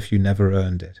purposes as if you never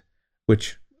earned it,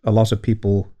 which a lot of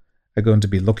people are going to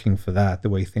be looking for that, the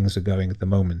way things are going at the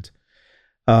moment.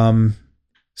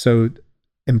 So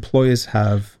employers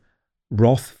have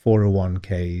Roth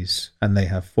 401ks and they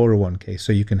have 401ks.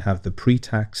 So you can have the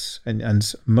pre-tax, and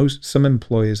some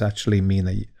employers actually mean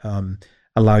that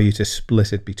allow you to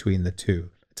split it between the two.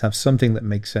 To have something that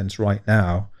makes sense right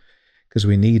now because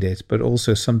we need it, but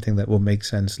also something that will make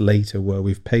sense later where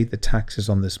we've paid the taxes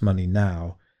on this money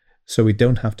now, so we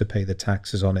don't have to pay the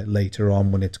taxes on it later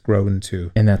on when it's grown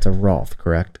to. And that's a Roth,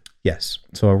 correct? Yes.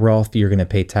 So a Roth you're going to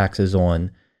pay taxes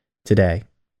on today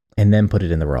and then put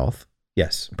it in the Roth.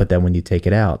 Yes. But then when you take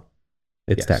it out,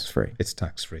 it's tax-free. It's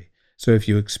tax-free. So if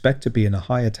you expect to be in a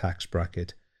higher tax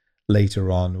bracket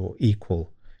later on or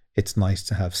equal, it's nice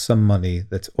to have some money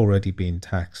that's already been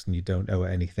taxed and you don't owe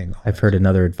anything on I've heard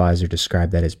another advisor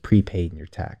describe that as prepaid in your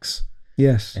tax.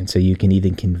 Yes. And so you can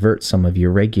even convert some of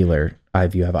your regular,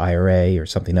 if you have IRA or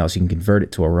something else, you can convert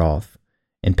it to a Roth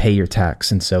and pay your tax.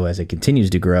 And so as it continues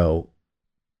to grow,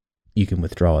 you can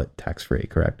withdraw it tax-free,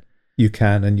 correct? You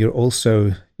can, and you're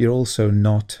also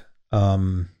not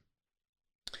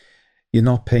you're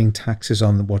not paying taxes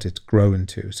on what it's grown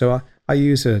to. So I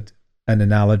use an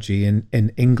analogy.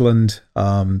 In England,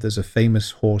 there's a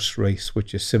famous horse race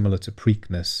which is similar to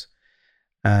Preakness,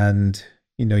 and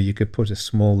you could put a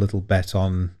small little bet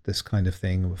on this kind of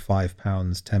thing with £5,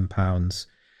 £10.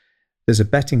 There's a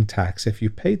betting tax. If you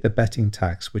paid the betting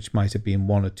tax, which might have been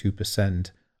 1 or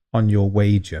 2% on your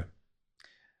wager,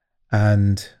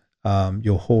 and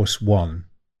your horse won,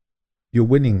 your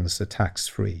winnings are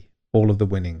tax-free, all of the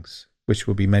winnings, which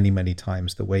will be many, many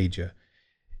times the wager.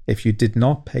 If you did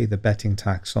not pay the betting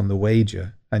tax on the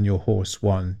wager and your horse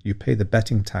won, you pay the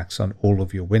betting tax on all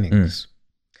of your winnings.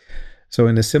 So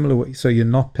in a similar way, so you're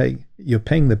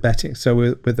paying the betting. So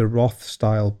with a Roth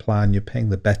style plan, you're paying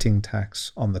the betting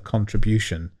tax on the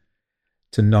contribution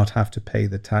to not have to pay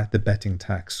the betting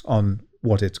tax on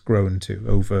what it's grown to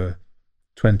over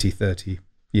 20, 30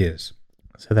 years.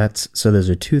 So those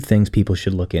are two things people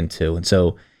should look into. And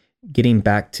so getting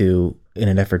back to in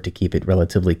an effort to keep it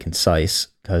relatively concise,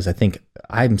 because I think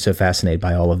I'm so fascinated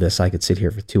by all of this, I could sit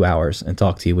here for 2 hours and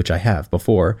talk to you, which I have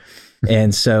before.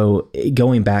 And so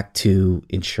going back to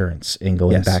insurance and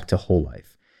going back to whole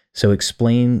life. So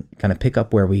explain, kind of pick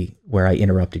up where I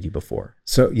interrupted you before.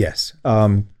 So yes.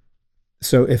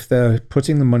 So if they're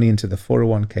putting the money into the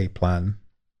 401k plan,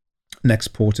 next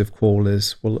port of call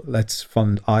is, well, let's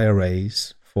fund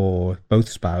IRAs for both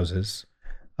spouses.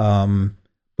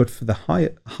 But for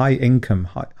the high income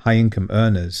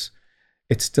earners,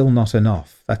 it's still not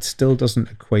enough. That still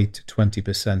doesn't equate to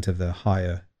 20% of their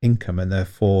higher income. And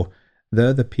therefore,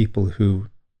 they're the people who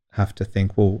have to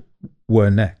think, well,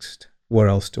 where next? Where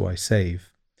else do I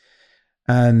save?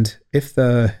 And if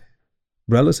they're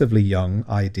relatively young,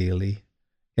 ideally,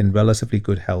 in relatively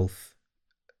good health,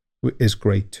 is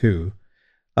great too.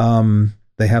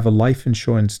 They have a life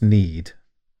insurance need,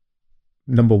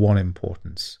 number one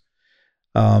importance.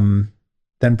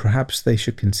 Then perhaps they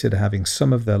should consider having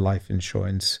some of their life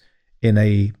insurance in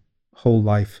a whole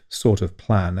life sort of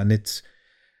plan. And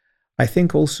I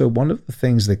think also one of the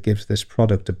things that gives this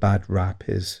product a bad rap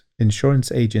is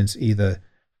insurance agents either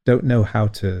don't know how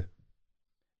to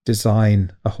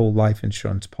design a whole life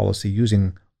insurance policy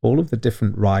using all of the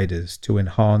different riders to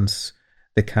enhance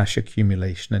the cash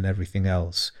accumulation and everything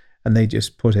else, and they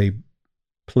just put a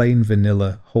plain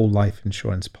vanilla whole life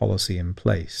insurance policy in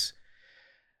place.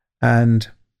 And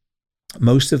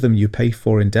most of them you pay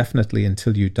for indefinitely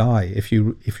until you die. If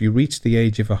you reach the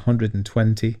age of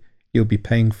 120, you'll be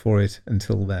paying for it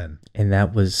until then. And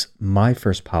that was my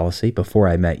first policy. Before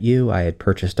I met you, I had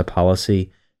purchased a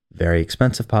policy, very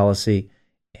expensive policy,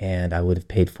 and I would have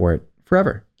paid for it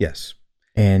forever. Yes.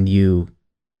 And you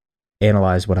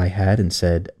analyzed what I had and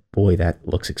said, boy, that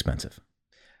looks expensive.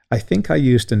 I think I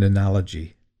used an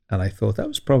analogy, and I thought that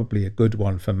was probably a good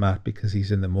one for Matt because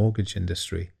he's in the mortgage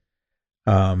industry,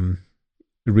 the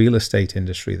real estate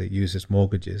industry that uses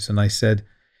mortgages. And I said,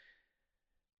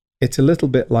 it's a little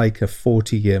bit like a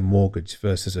 40-year mortgage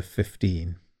versus a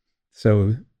 15.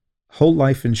 So whole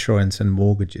life insurance and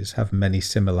mortgages have many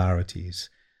similarities.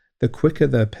 The quicker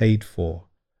they're paid for,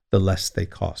 the less they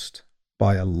cost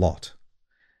by a lot.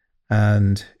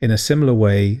 And in a similar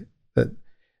way,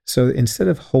 so instead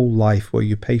of whole life where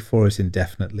you pay for it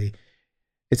indefinitely,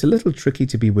 it's a little tricky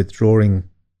to be withdrawing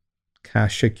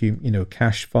cash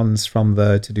funds from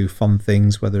there to do fun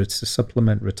things, whether it's to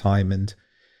supplement retirement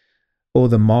or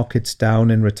the market's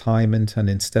down in retirement, and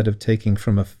instead of taking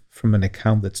from an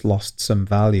account that's lost some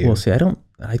value. Well, see,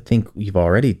 I think you've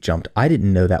already jumped. I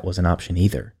didn't know that was an option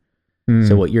either.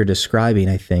 So what you're describing,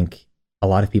 I think a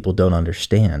lot of people don't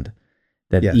understand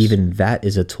that even that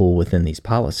is a tool within these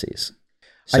policies.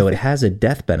 So it has a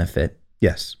death benefit.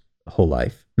 Yes. Whole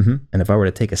life. Mm-hmm. And if I were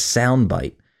to take a sound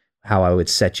bite, how I would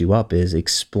set you up is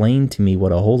explain to me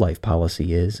what a whole life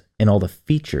policy is and all the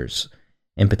features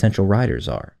and potential riders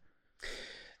are.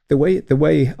 The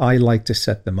way I like to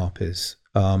set them up is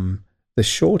the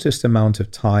shortest amount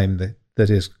of time that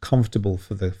is comfortable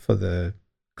for the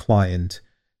client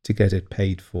to get it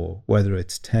paid for, whether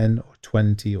it's 10 or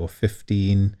 20 or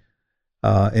 15,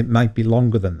 it might be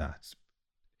longer than that.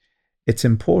 It's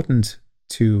important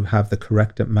to have the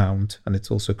correct amount, and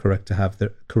it's also correct to have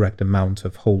the correct amount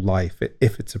of whole life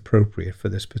if it's appropriate for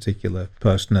this particular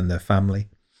person and their family.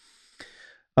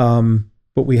 But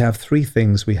we have three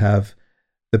things. We have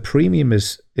the premium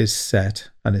is set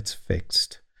and it's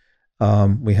fixed.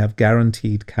 We have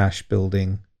guaranteed cash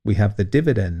building. We have the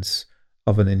dividends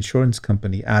of an insurance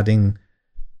company adding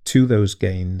to those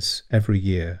gains every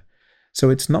year.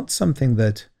 So it's not something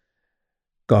that,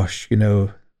 gosh,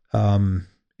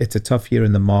 it's a tough year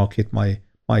in the market. My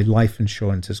life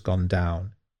insurance has gone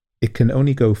down. It can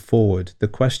only go forward.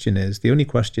 The only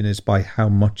question is by how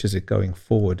much is it going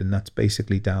forward? And that's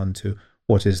basically down to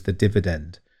what is the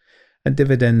dividend. And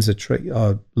dividends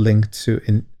are linked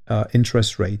to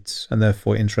interest rates, and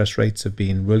therefore interest rates have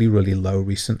been really, really low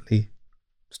recently,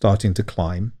 starting to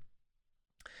climb.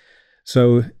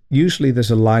 So usually there's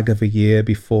a lag of a year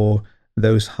before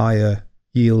those higher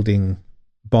yielding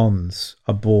bonds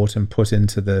are bought and put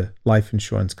into the life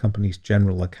insurance company's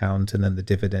general account, and then the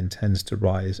dividend tends to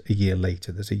rise a year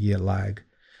later. There's a year lag.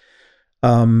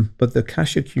 But the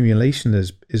cash accumulation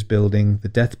is building. The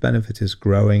death benefit is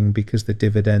growing because the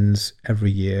dividends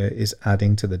every year is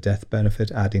adding to the death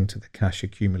benefit, adding to the cash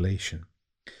accumulation.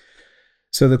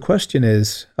 So the question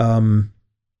is,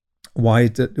 why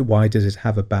does it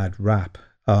have a bad rap?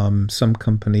 Some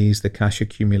companies, the cash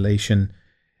accumulation,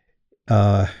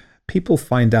 people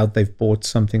find out they've bought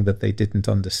something that they didn't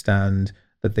understand,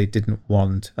 that they didn't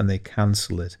want, and they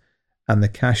cancel it. And the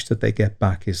cash that they get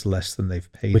back is less than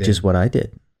they've paid. Which is what I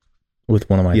did. with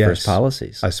one of my first Yes,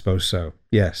 policies. I suppose so.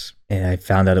 Yes. And I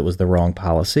found out it was the wrong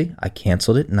policy. I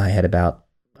canceled it, and I had about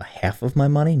a half of my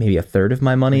money, maybe a third of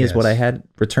my money is what I Yes. had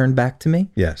returned back to me.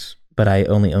 Yes. But I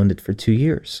only owned it for 2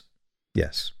 years.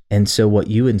 Yes. And so what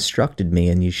you instructed me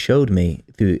and you showed me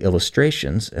through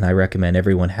illustrations, and I recommend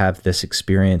everyone have this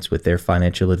experience with their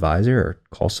financial advisor, or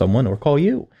call someone or call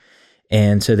you.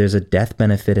 And so there's a death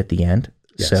benefit at the end.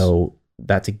 Yes. So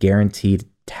that's a guaranteed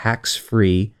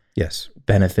tax-free Yes.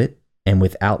 benefit. And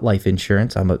without life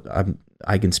insurance,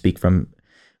 I can speak from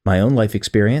my own life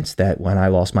experience that when I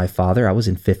lost my father, I was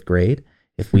in 5th grade.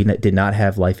 If we did not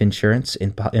have life insurance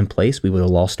in place, we would have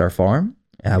lost our farm.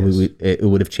 Yes. It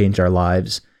would have changed our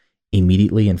lives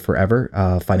immediately and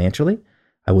forever financially.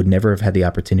 I would never have had the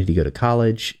opportunity to go to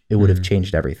college. It would have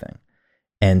changed everything.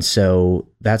 And so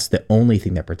that's the only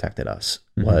thing that protected us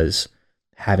was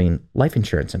having life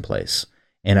insurance in place.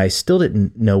 And I still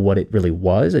didn't know what it really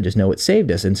was. I just know it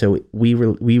saved us. And so we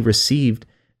received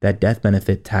that death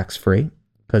benefit tax-free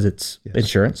because it's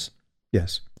insurance.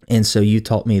 Yes. And so you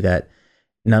taught me that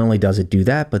not only does it do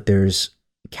that, but there's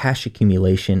cash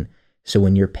accumulation. So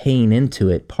when you're paying into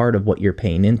it, part of what you're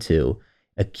paying into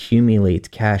accumulates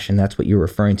cash, and that's what you're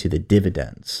referring to, the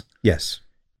dividends. Yes.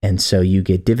 And so you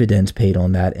get dividends paid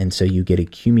on that, and so you get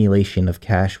accumulation of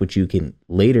cash, which you can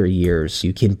later years,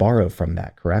 you can borrow from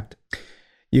that, correct?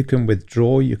 You can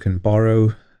withdraw, you can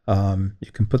borrow,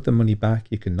 you can put the money back,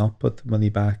 you can not put the money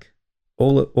back.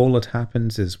 All that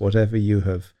happens is whatever you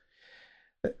have.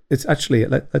 It's actually,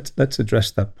 let's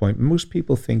address that point. Most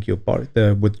people think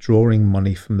they're withdrawing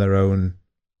money from their own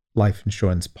life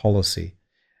insurance policy,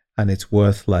 and it's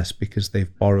worth less because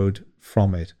they've borrowed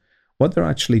from it. What they're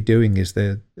actually doing is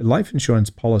the life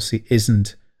insurance policy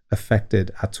isn't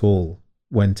affected at all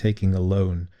when taking a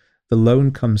loan. The loan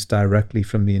comes directly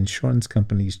from the insurance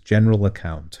company's general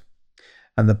account,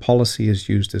 and the policy is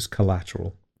used as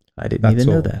collateral. I didn't even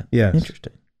know that. Yes.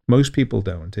 Interesting. Most people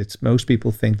don't. Most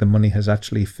people think the money has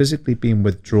actually physically been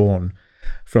withdrawn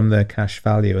from their cash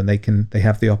value, and they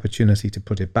have the opportunity to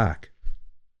put it back.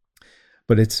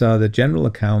 But it's the general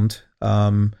account.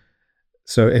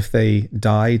 So if they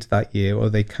died that year or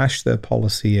they cashed their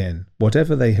policy in,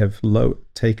 whatever they have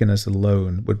taken as a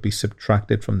loan would be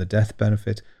subtracted from the death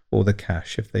benefit or the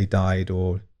cash if they died.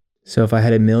 Or so if I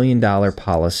had $1 million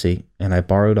policy and I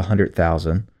borrowed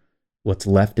 $100,000, what's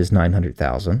left is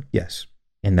 $900,000. Yes.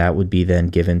 And that would be then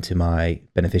given to my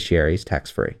beneficiaries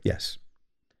tax-free. Yes.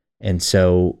 And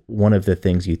so one of the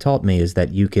things you taught me is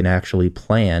that you can actually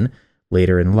plan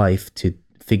later in life to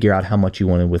figure out how much you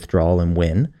want to withdraw and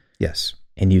when. Yes.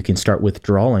 And you can start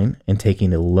withdrawing and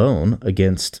taking a loan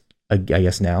against, I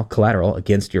guess now, collateral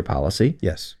against your policy.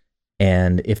 Yes.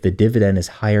 And if the dividend is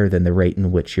higher than the rate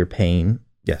in which you're paying,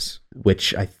 yes,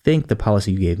 which I think the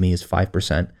policy you gave me is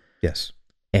 5%. Yes.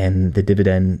 And the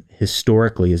dividend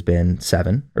historically has been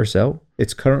 7 or so.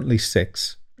 It's currently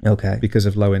 6. Okay. Because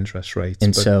of low interest rates.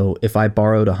 And so if I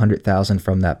borrowed $100,000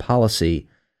 from that policy,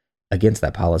 against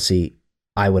that policy,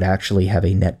 I would actually have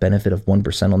a net benefit of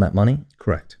 1% on that money.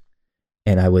 Correct.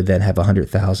 And I would then have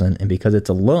 $100,000. And because it's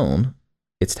a loan,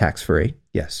 it's tax-free.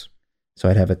 Yes. So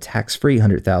I'd have a tax-free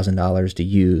 $100,000 to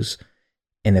use.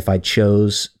 And if I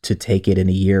chose to take it in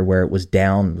a year where it was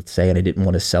down, let's say, and I didn't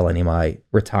want to sell any of my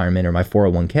retirement or my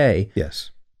 401k, yes,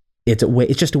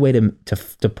 it's just a way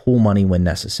to pool money when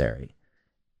necessary.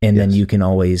 And then you can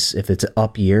always, if it's an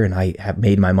up year and I have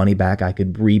made my money back, I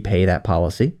could repay that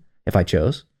policy if I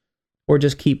chose, or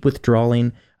just keep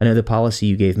withdrawing. I know the policy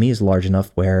you gave me is large enough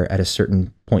where at a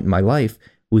certain point in my life,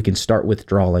 we can start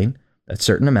withdrawing a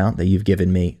certain amount that you've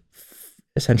given me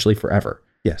essentially forever.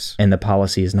 Yes. And the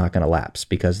policy is not going to lapse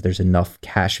because there's enough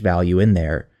cash value in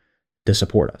there to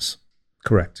support us.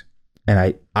 Correct.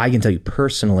 And I can tell you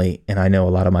personally, and I know a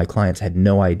lot of my clients had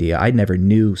no idea. I never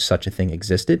knew such a thing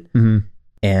existed. Mm-hmm.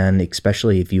 And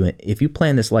especially if you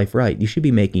plan this life right, you should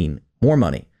be making more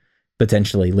money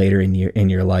potentially later in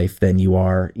your life than you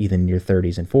are even in your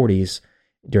 30s and 40s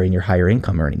during your higher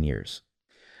income earning years.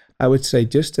 I would say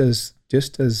just as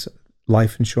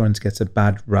life insurance gets a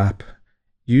bad rap,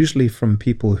 usually from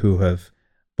people who have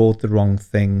bought the wrong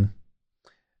thing,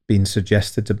 been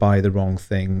suggested to buy the wrong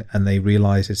thing, and they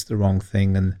realize it's the wrong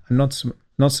thing, and not so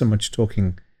much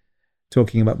talking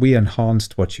about we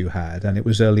enhanced what you had and it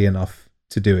was early enough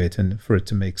to do it and for it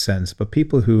to make sense. But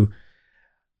people who,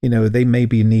 they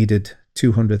maybe needed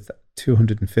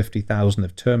 $250,000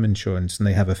 of term insurance and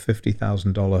they have a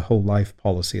 $50,000 whole life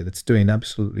policy that's doing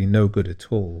absolutely no good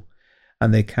at all,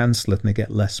 and they cancel it and they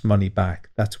get less money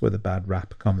back. That's where the bad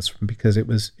rap comes from, because it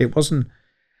wasn't,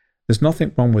 there's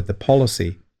nothing wrong with the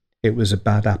policy. It was a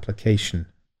bad application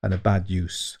and a bad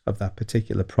use of that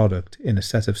particular product in a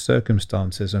set of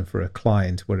circumstances and for a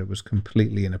client where it was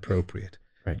completely inappropriate.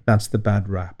 Right. That's the bad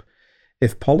rap.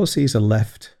 If policies are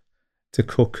left to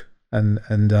cook and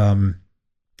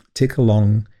tick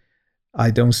along,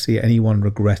 I don't see anyone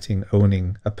regretting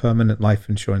owning a permanent life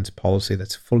insurance policy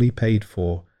that's fully paid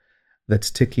for,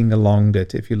 that's ticking along,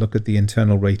 that if you look at the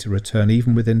internal rate of return,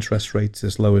 even with interest rates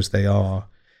as low as they are,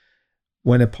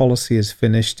 when a policy is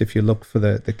finished, if you look for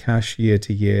the cash year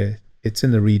to year, it's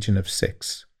in the region of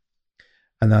 6.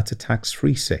 And that's a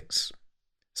tax-free 6.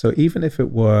 So even if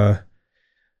it were,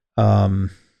 even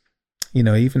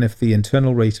if the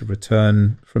internal rate of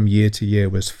return from year to year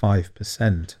was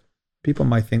 5%, people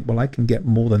might think, well, I can get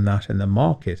more than that in the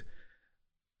market.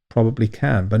 Probably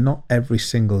can, but not every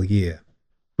single year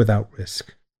without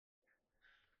risk.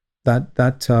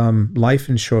 That life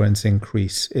insurance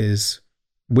increase is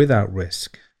without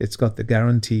risk. It's got the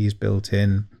guarantees built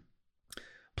in,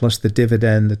 plus the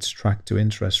dividend that's tracked to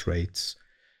interest rates.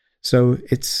 So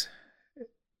it's...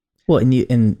 Well,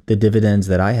 in the dividends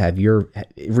that I have, you're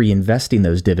reinvesting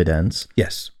those dividends.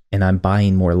 Yes. And I'm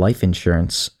buying more life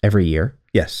insurance every year.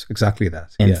 Yes, exactly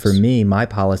that. And yes. for me, my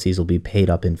policies will be paid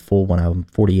up in full when I'm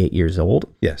 48 years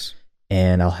old. Yes.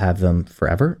 And I'll have them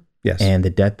forever. Yes. And the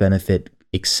death benefit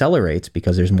accelerates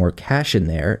because there's more cash in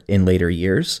there in later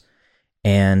years.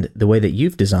 And the way that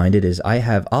you've designed it is I'll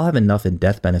have enough in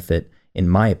death benefit, in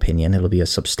my opinion. It'll be a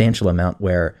substantial amount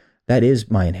where that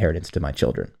is my inheritance to my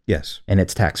children. Yes. And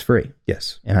it's tax-free.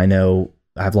 Yes. And I know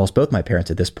I've lost both my parents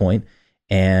at this point,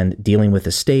 and dealing with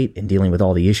the state and dealing with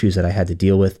all the issues that I had to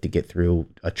deal with to get through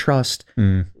a trust,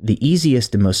 the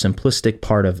easiest and most simplistic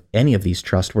part of any of these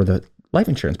trusts were the life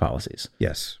insurance policies.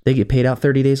 Yes. They get paid out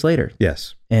 30 days later.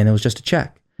 Yes. And it was just a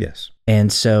check. Yes.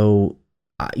 And so,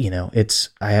 I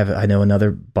know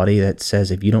another buddy that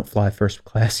says if you don't fly first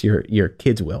class, your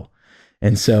kids will.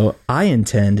 And so I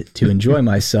intend to enjoy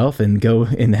myself and go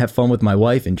and have fun with my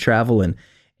wife and travel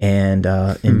and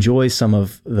enjoy some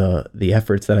of the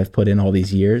efforts that I've put in all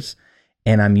these years.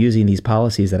 And I'm using these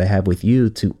policies that I have with you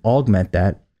to augment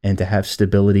that and to have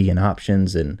stability and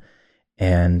options.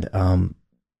 And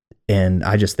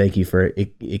I just thank you for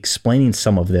explaining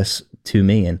some of this to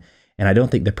me. And I don't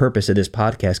think the purpose of this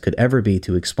podcast could ever be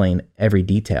to explain every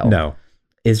detail. No.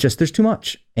 It's just there's too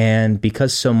much. And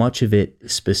because so much of it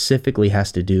specifically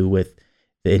has to do with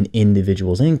an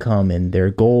individual's income and their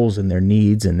goals and their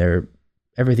needs and their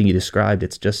everything you described,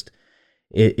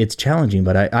 it's challenging.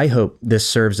 But I hope this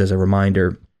serves as a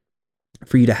reminder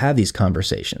for you to have these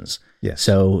conversations. Yes.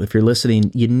 So if you're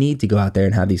listening, you need to go out there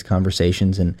and have these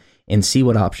conversations and see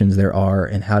what options there are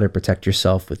and how to protect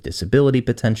yourself with disability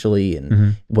potentially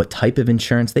and what type of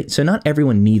insurance. So not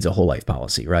everyone needs a whole life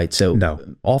policy, right? So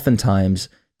oftentimes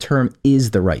term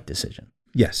is the right decision.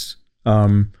 Yes.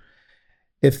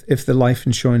 If the life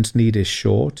insurance need is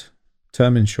short,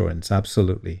 term insurance,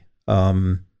 absolutely.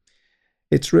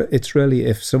 It's really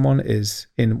if someone is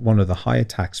in one of the higher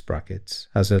tax brackets,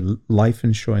 has a life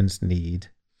insurance need,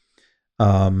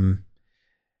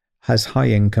 has high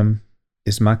income,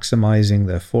 is maximizing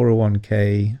their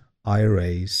 401k,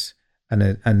 IRAs,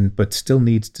 but still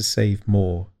needs to save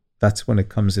more. That's when it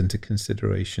comes into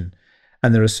consideration.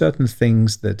 And there are certain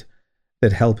things that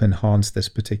help enhance this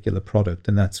particular product.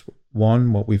 And that's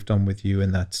one, what we've done with you,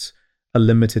 and that's a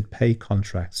limited pay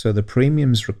contract. So the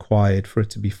premiums required for it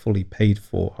to be fully paid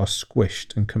for are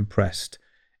squished and compressed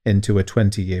into a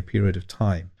 20-year period of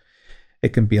time. It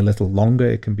can be a little longer,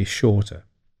 it can be shorter.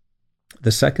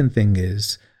 The second thing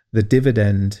is the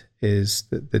dividend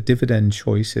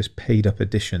choice is paid up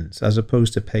additions as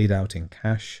opposed to paid out in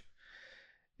cash.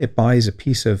 It buys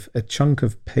a chunk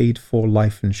of paid for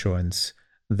life insurance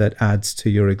that adds to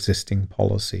your existing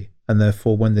policy. And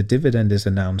therefore, when the dividend is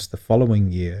announced the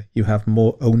following year, you have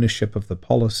more ownership of the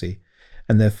policy,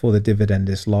 and therefore the dividend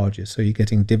is larger. So you're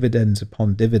getting dividends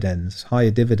upon dividends,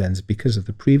 higher dividends because of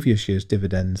the previous year's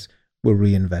dividends were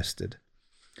reinvested.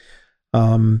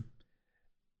 A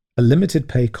limited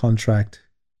pay contract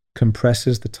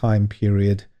compresses the time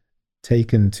period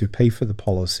taken to pay for the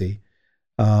policy,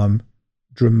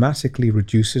 dramatically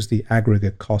reduces the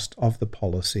aggregate cost of the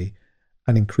policy,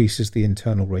 and increases the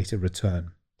internal rate of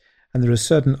return. And there are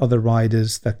certain other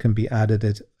riders that can be added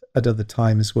at other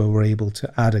times where we're able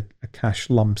to add a cash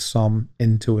lump sum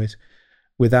into it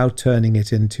without turning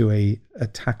it into a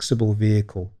taxable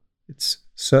vehicle. It's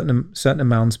certain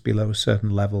amounts below a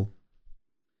certain level.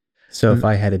 So if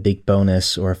I had a big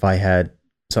bonus, or if I had,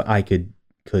 so I could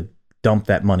dump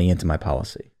that money into my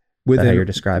policy. Is that how you're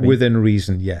describing? Within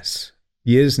reason, yes.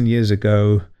 Years and years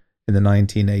ago, in the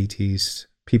 1980s,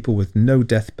 people with no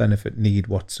death benefit need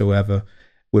whatsoever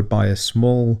would buy a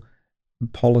small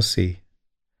policy,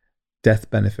 death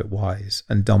benefit wise,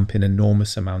 and dump in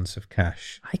enormous amounts of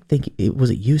cash. I think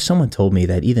was it you? Someone told me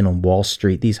that even on Wall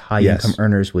Street, these high income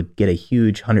earners would get a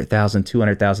huge $100,000,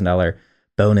 $200,000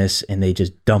 bonus, and they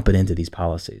just dump it into these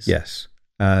policies. Yes.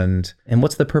 And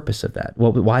what's the purpose of that?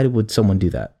 Well, why would someone do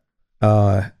that?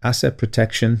 Asset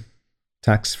protection,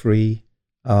 tax-free.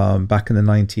 Back in the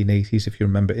 1980s, if you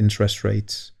remember, interest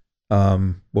rates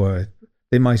were,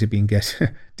 they might have been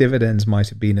dividends might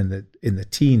have been in the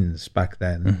teens back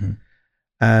then. Mm-hmm.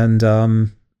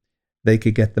 And they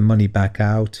could get the money back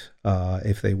out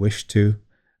if they wished to,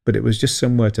 but it was just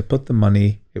somewhere to put the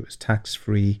money. It was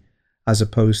tax-free, as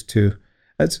opposed to,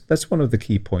 that's one of the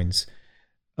key points.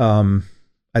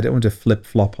 I don't want to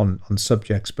flip-flop on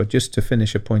subjects, but just to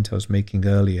finish a point I was making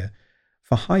earlier,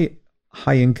 for high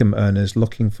income earners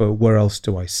looking for where else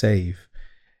do I save,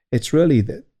 it's really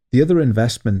that the other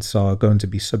investments are going to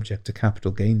be subject to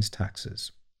capital gains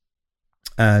taxes.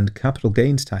 And capital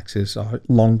gains taxes are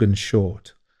long and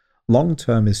short. Long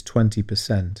term is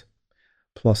 20%,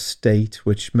 plus state,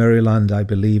 which Maryland, I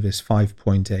believe, is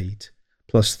 5.8,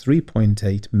 plus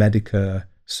 3.8 Medicare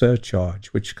surcharge,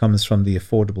 which comes from the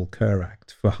Affordable Care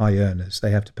Act for high earners.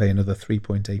 They have to pay another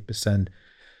 3.8%.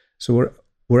 So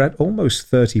we're at almost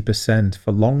 30%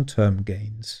 for long-term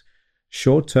gains.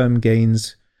 Short-term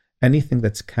gains, anything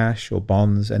that's cash or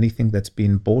bonds, anything that's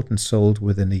been bought and sold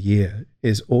within a year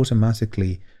is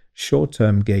automatically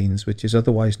short-term gains, which is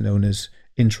otherwise known as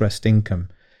interest income.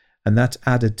 And that's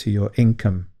added to your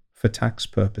income for tax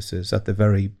purposes at the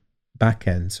very back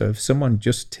end. So if someone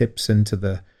just tips into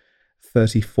the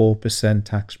 34%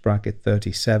 tax bracket,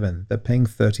 37, they're paying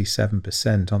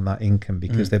 37% on that income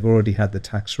because they've already had the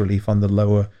tax relief on the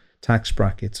lower tax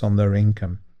brackets on their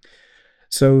income.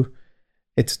 So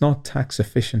it's not tax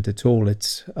efficient at all.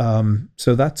 It's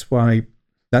so that's why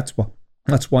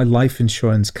life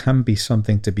insurance can be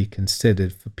something to be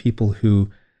considered for people who,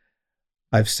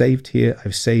 I've saved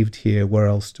here, where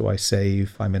else do I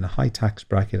save? I'm in a high tax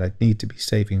bracket, I need to be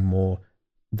saving more.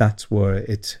 That's where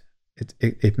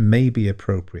it may be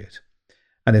appropriate.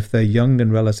 And if they're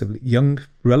relatively young,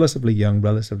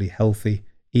 relatively healthy,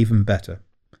 even better.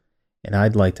 And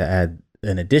I'd like to add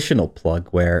an additional plug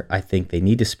where I think they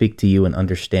need to speak to you and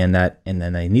understand that, and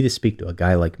then they need to speak to a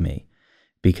guy like me,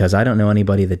 because I don't know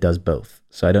anybody that does both.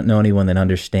 So I don't know anyone that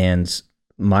understands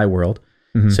my world,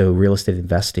 so real estate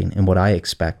investing and what I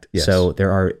expect. Yes. So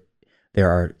there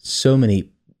are so many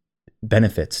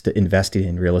benefits to investing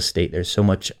in real estate. There's so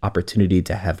much opportunity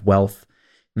to have wealth,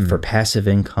 for passive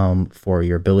income, for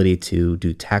your ability to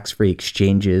do tax-free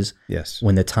exchanges. Yes.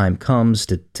 When the time comes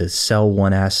to sell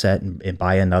one asset and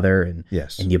buy another, and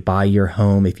you buy your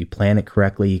home, if you plan it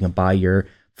correctly, you can buy your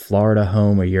Florida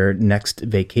home or your next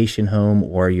vacation home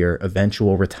or your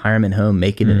eventual retirement home,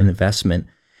 make it an investment,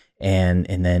 and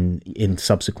then in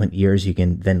subsequent years you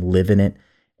can then live in it.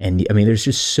 And I mean, there's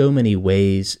just so many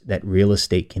ways that real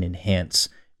estate can enhance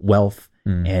wealth,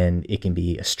 and it can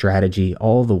be a strategy.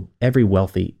 Every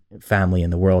wealthy family in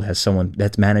the world has someone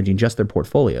that's managing just their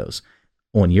portfolios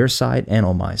on your side and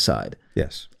on my side.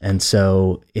 Yes. And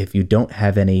so if you don't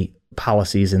have any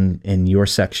policies in your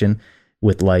section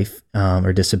with life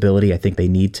or disability, I think they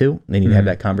need to. They need to have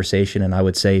that conversation. And I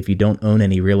would say if you don't own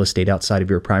any real estate outside of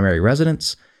your primary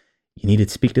residence, you need to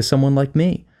speak to someone like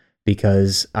me,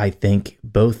 because I think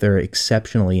both are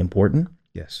exceptionally important.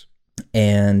 Yes.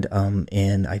 And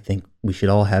I think we should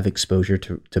all have exposure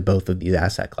to both of these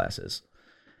asset classes.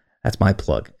 That's my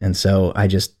plug. And so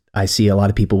I see a lot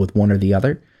of people with one or the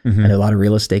other, and a lot of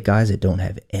real estate guys that don't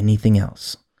have anything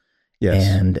else. Yes.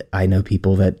 And I know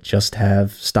people that just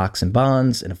have stocks and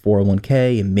bonds and a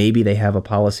 401k, and maybe they have a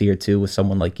policy or two with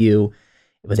someone like you,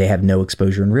 but they have no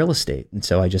exposure in real estate. And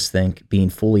so I just think being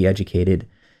fully educated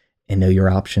and know your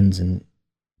options and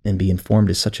be informed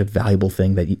is such a valuable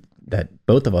thing that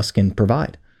both of us can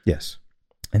provide. Yes.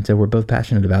 And so we're both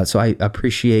passionate about it. So I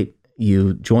appreciate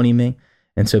you joining me.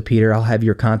 And so, Peter, I'll have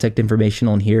your contact information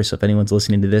on here. So if anyone's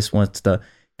listening to this, wants to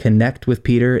connect with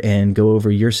Peter and go over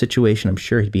your situation, I'm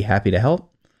sure he'd be happy to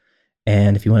help.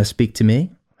 And if you want to speak to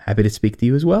me, happy to speak to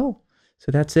you as well.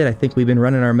 So that's it. I think we've been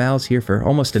running our mouths here for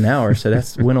almost an hour. So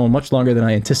that's went on much longer than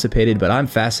I anticipated, but I'm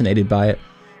fascinated by it.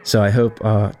 So I hope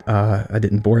I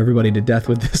didn't bore everybody to death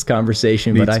with this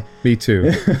conversation. Me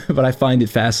too. But I find it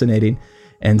fascinating.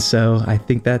 And so I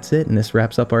think that's it. And this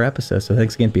wraps up our episode. So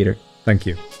thanks again, Peter. Thank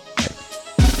you.